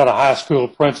 then a high school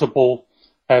principal,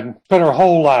 and spent her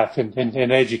whole life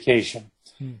in education.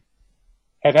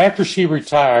 And after she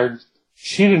retired,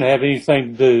 she didn't have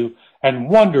anything to do and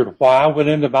wondered why I went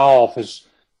into my office,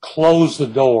 closed the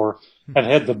door, and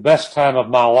had the best time of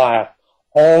my life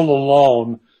all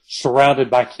alone, surrounded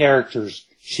by characters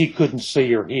she couldn't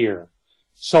see or hear.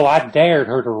 So I dared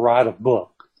her to write a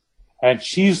book. And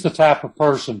she's the type of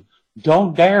person,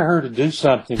 don't dare her to do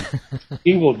something,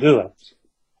 she will do it.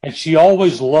 And she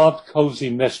always loved cozy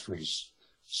mysteries.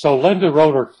 So Linda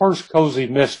wrote her first cozy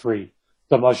mystery,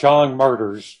 The Mahjong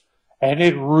Murders, and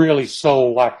it really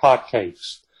sold like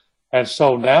hotcakes. And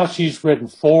so now she's written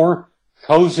 4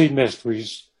 cozy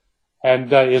mysteries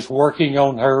and is working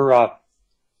on her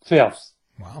 5th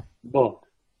book.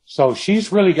 So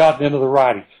she's really gotten into the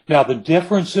writing. Now, the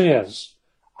difference is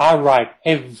I write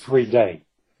every day.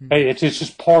 It's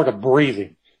just part of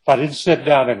breathing. If I didn't sit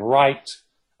down and write,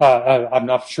 I'm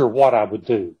not sure what I would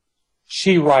do.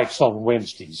 She writes on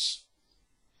Wednesdays.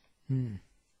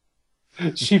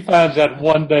 She finds that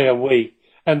one day a week,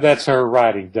 and that's her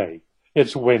writing day.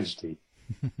 It's Wednesday.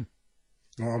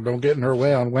 Well, don't get in her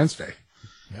way on Wednesday.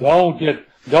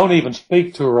 Don't even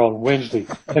speak to her on Wednesday.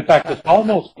 In fact, it's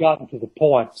almost gotten to the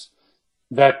point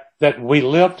that we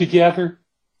live together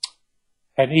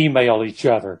and email each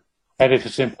other. And if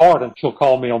it's important, she'll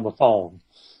call me on the phone.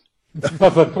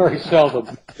 But very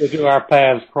seldom do our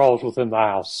paths cross within the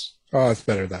house. Oh, it's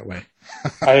better that way.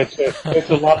 It's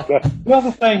a lot better. Well,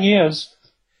 the thing is,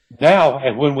 now,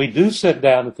 and when we do sit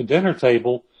down at the dinner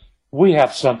table, we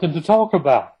have something to talk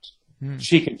about.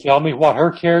 She can tell me what her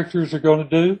characters are going to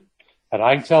do, and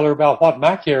I can tell her about what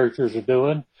my characters are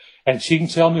doing, and she can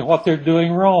tell me what they're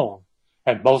doing wrong.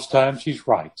 And most times she's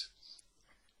right.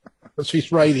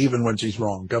 She's right even when she's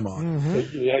wrong. Come on.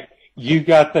 You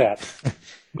got that.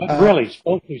 But really,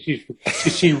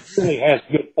 she really has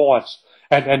good points.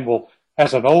 And well,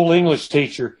 as an old English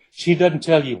teacher, she doesn't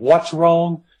tell you what's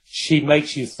wrong. She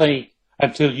makes you think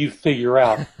until you figure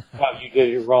out how you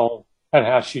did it wrong and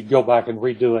how she'd go back and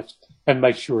redo it and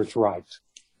make sure it's right.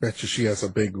 Bet you she has a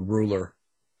big ruler.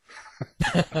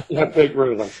 A big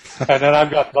ruler. And then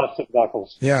I've got busted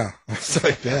knuckles. Yeah, it's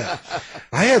like that.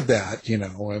 I had that,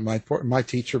 my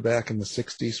teacher back in the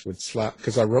 60s would slap,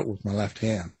 because I wrote with my left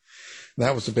hand.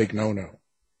 That was a big no-no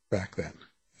back then.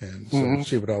 And so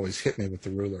she would always hit me with the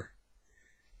ruler.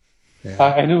 Yeah.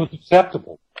 And it was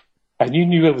acceptable. And you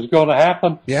knew it was going to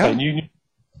happen. Yeah. And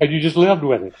you just lived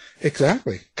with it.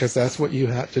 Exactly, because that's what you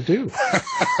had to do.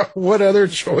 What other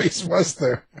choice was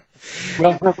there?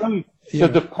 Well, really,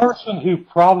 the person who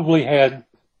probably had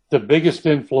the biggest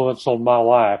influence on my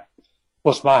life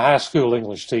was my high school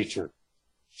English teacher.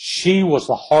 She was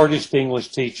the hardest English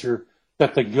teacher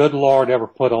that the good Lord ever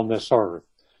put on this earth.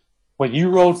 When you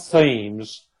wrote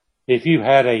themes, if you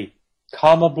had a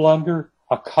comma blunder,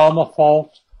 a comma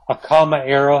fault, a comma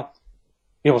error,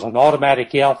 it was an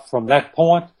automatic F from that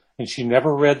point, and she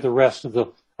never read the rest of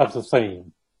the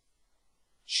theme.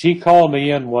 She called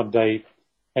me in one day,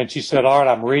 and she said, "Art,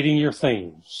 I'm reading your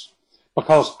themes."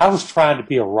 Because I was trying to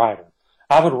be a writer.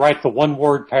 I would write the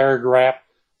one-word paragraph,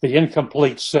 the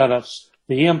incomplete sentence,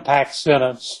 the impact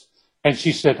sentence, and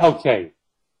she said, "Okay,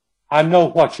 I know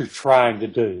what you're trying to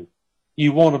do.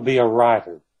 You want to be a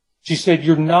writer." She said,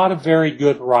 "You're not a very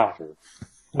good writer,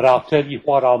 but I'll tell you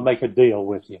what, I'll make a deal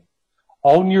with you.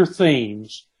 On your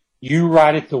themes, you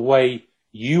write it the way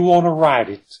you want to write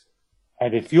it,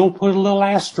 and if you'll put a little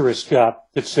asterisk up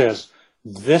that says,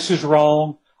 'This is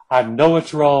wrong, I know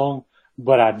it's wrong,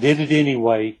 but I did it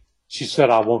anyway,' she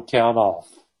said, 'I won't count off.'"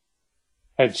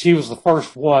 And she was the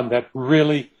first one that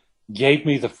really gave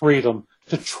me the freedom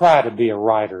to try to be a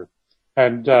writer.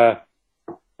 And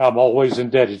I'm always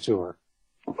indebted to her.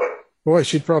 Boy,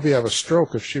 she'd probably have a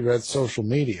stroke if she read social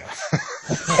media.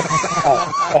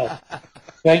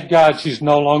 Thank God she's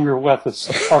no longer with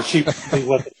us, or she would be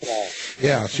with us all.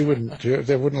 Yeah, she wouldn't.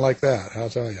 They wouldn't like that. I'll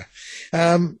tell you.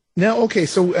 Now, okay.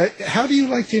 So, how do you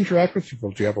like to interact with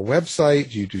people? Do you have a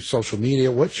website? Do you do social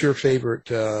media? What's your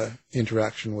favorite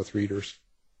interaction with readers?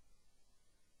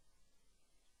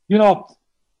 You know,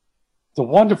 the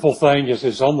wonderful thing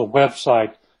is on the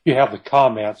website you have the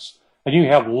comments, and you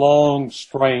have long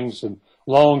strings and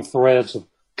long threads of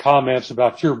comments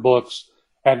about your books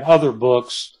and other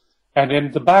books. And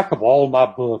in the back of all my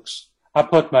books, I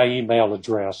put my email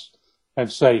address and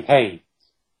say, hey,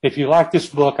 if you like this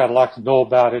book, I'd like to know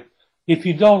about it. If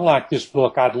you don't like this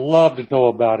book, I'd love to know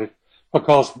about it,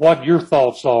 because what your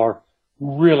thoughts are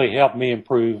really help me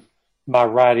improve my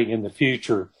writing in the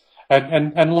future.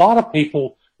 And a lot of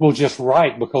people will just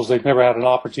write because they've never had an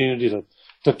opportunity to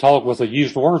talk with a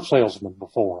used word salesman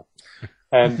before.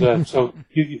 And so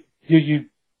you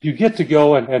get to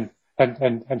go and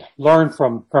learn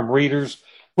from readers,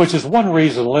 which is one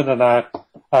reason Lynn and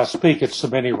I speak at so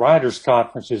many writers'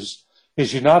 conferences,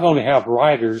 is you not only have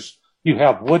writers, you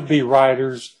have would-be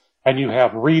writers, and you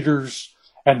have readers,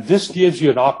 and this gives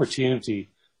you an opportunity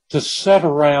to sit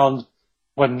around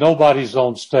when nobody's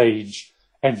on stage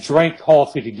and drink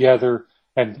coffee together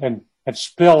and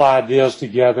spill ideas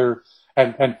together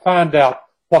and find out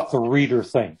what the reader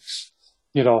thinks.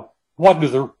 You know, what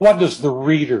does the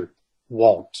reader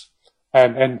want?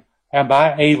 And am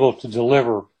I able to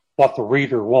deliver what the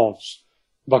reader wants?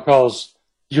 Because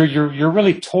you're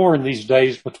really torn these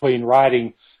days between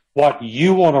writing what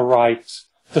you want to write,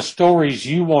 the stories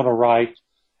you want to write,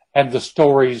 and the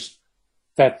stories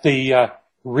that the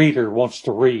reader wants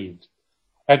to read.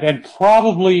 And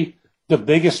probably the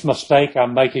biggest mistake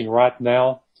I'm making right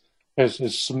now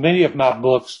is so many of my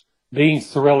books being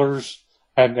thrillers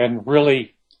and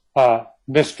really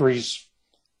mysteries.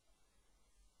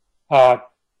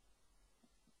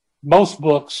 Most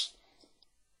books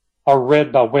are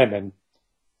read by women,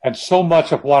 and so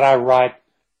much of what I write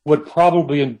would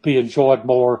probably be enjoyed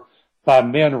more by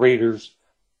men readers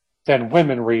than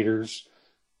women readers,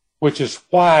 which is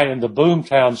why in the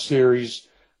Boomtown series,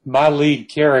 my lead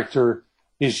character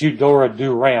is Eudora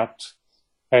Durant,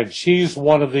 and she's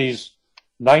one of these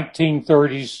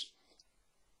 1930s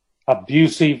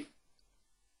abusive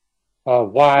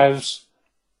wives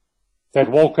that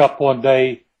woke up one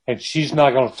day and she's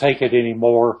not going to take it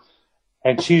anymore,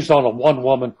 and she's on a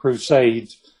one-woman crusade,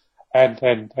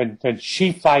 and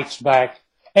she fights back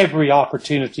every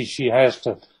opportunity she has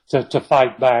to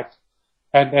fight back,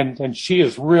 and she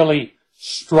has really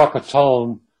struck a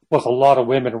tone with a lot of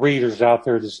women readers out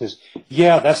there that says,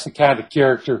 yeah, that's the kind of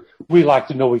character we like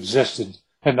to know existed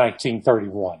in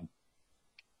 1931.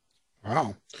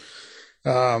 Wow.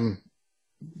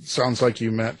 Sounds like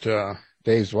you met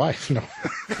Dave's wife. No.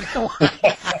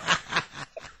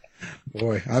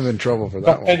 Boy, I'm in trouble for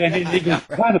that one. And it was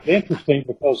kind of interesting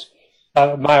because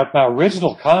my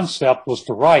original concept was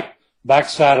to write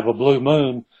Backside of a Blue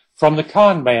Moon from the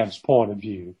con man's point of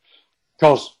view.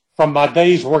 Because from my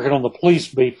days working on the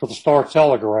police beat for the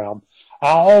Star-Telegram, I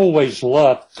always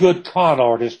loved good con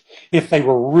artists if they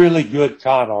were really good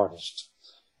con artists.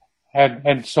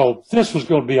 And so this was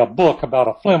going to be a book about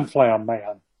a flim-flam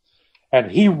man.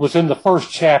 And he was in the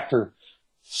first chapter.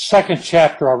 Second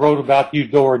chapter, I wrote about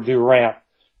Eudora Durant.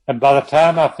 And by the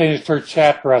time I finished her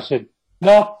chapter, I said,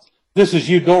 no, this is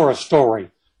Eudora's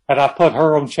story. And I put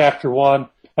her on chapter 1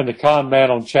 and the con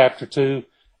man on chapter 2.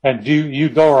 And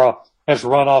Eudora has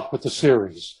run off with the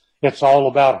series. It's all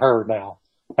about her now.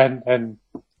 And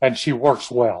she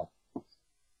works well.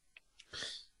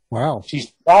 Wow.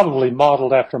 She's probably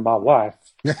modeled after my wife.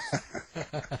 To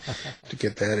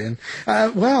get that in.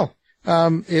 Well,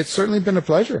 it's certainly been a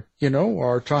pleasure. You know,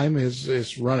 our time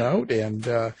is run out, and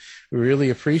we really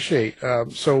appreciate.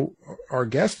 So our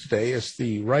guest today is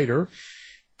the writer,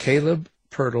 Caleb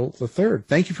Pirtle III.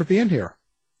 Thank you for being here.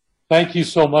 Thank you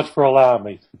so much for allowing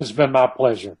me. It's been my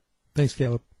pleasure. Thanks,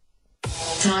 Caleb.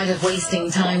 Tired of wasting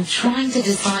time trying to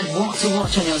decide what to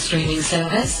watch on your streaming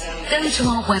service? Go to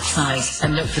our website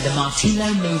and look for the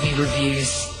Martino movie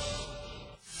reviews.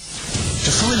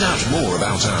 To find out more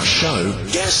about our show,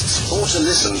 guests, or to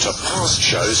listen to past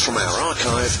shows from our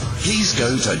archive, please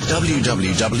go to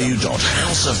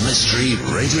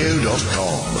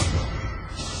www.houseofmysteryradio.com.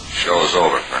 Show's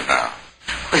over for now.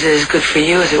 Was it as good for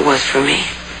you as it was for me?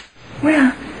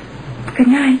 Well, good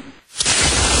night.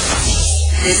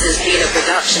 This has been a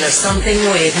production of Something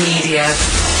Weird Media.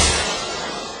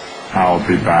 I'll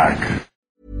be back.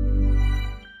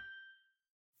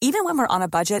 Even when we're on a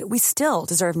budget, we still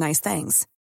deserve nice things.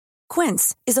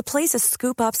 Quince is a place to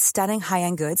scoop up stunning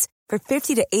high-end goods for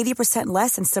 50 to 80%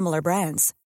 less than similar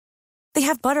brands. They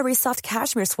have buttery soft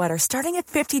cashmere sweaters starting at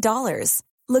 $50,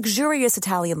 luxurious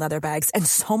Italian leather bags, and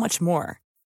so much more.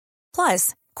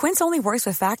 Plus, Quince only works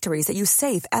with factories that use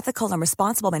safe, ethical, and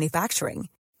responsible manufacturing.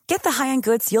 Get the high-end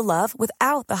goods you'll love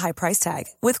without the high price tag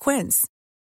with Quince.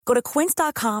 Go to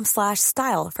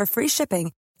quince.com/style for free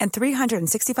shipping and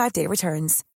 365-day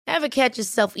returns. Ever catch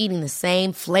yourself eating the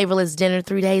same flavorless dinner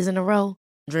 3 days in a row?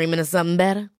 Dreaming of something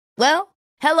better? Well,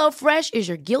 HelloFresh is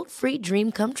your guilt-free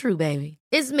dream come true, baby.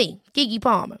 It's me, Keke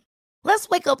Palmer. Let's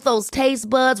wake up those taste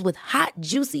buds with hot,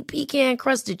 juicy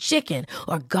pecan-crusted chicken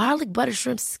or garlic butter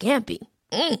shrimp scampi.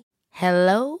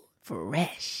 Hello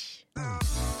Fresh.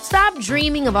 Stop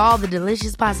dreaming of all the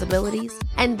delicious possibilities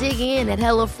and dig in at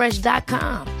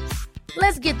HelloFresh.com.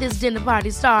 Let's get this dinner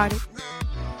party started.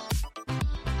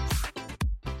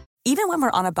 Even when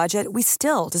we're on a budget, we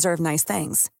still deserve nice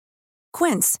things.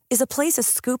 Quince is a place to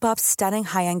scoop up stunning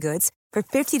high-end goods for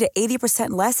 50 to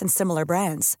 80% less than similar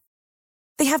brands.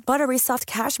 They have buttery soft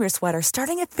cashmere sweaters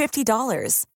starting at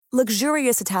 $50,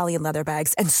 luxurious Italian leather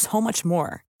bags, and so much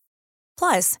more.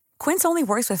 Plus, Quince only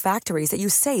works with factories that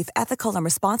use safe, ethical, and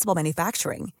responsible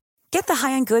manufacturing. Get the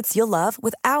high-end goods you'll love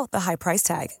without the high price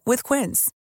tag with Quince.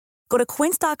 Go to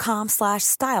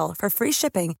quince.com/style for free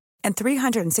shipping and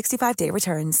 365-day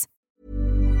returns.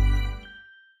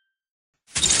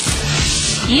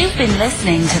 You've been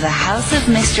listening to the House of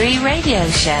Mystery radio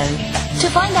show. To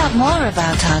find out more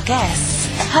about our guests,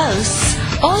 hosts,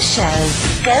 or shows,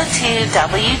 go to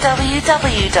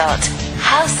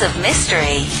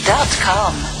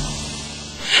www.houseofmystery.com.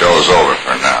 Show's over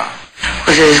for now.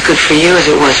 Was it as good for you as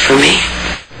it was for me?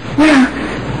 Well,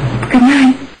 good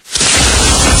night.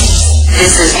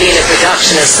 This has been a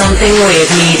production of Something Weird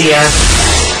Media.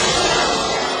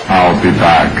 I'll be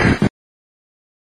back.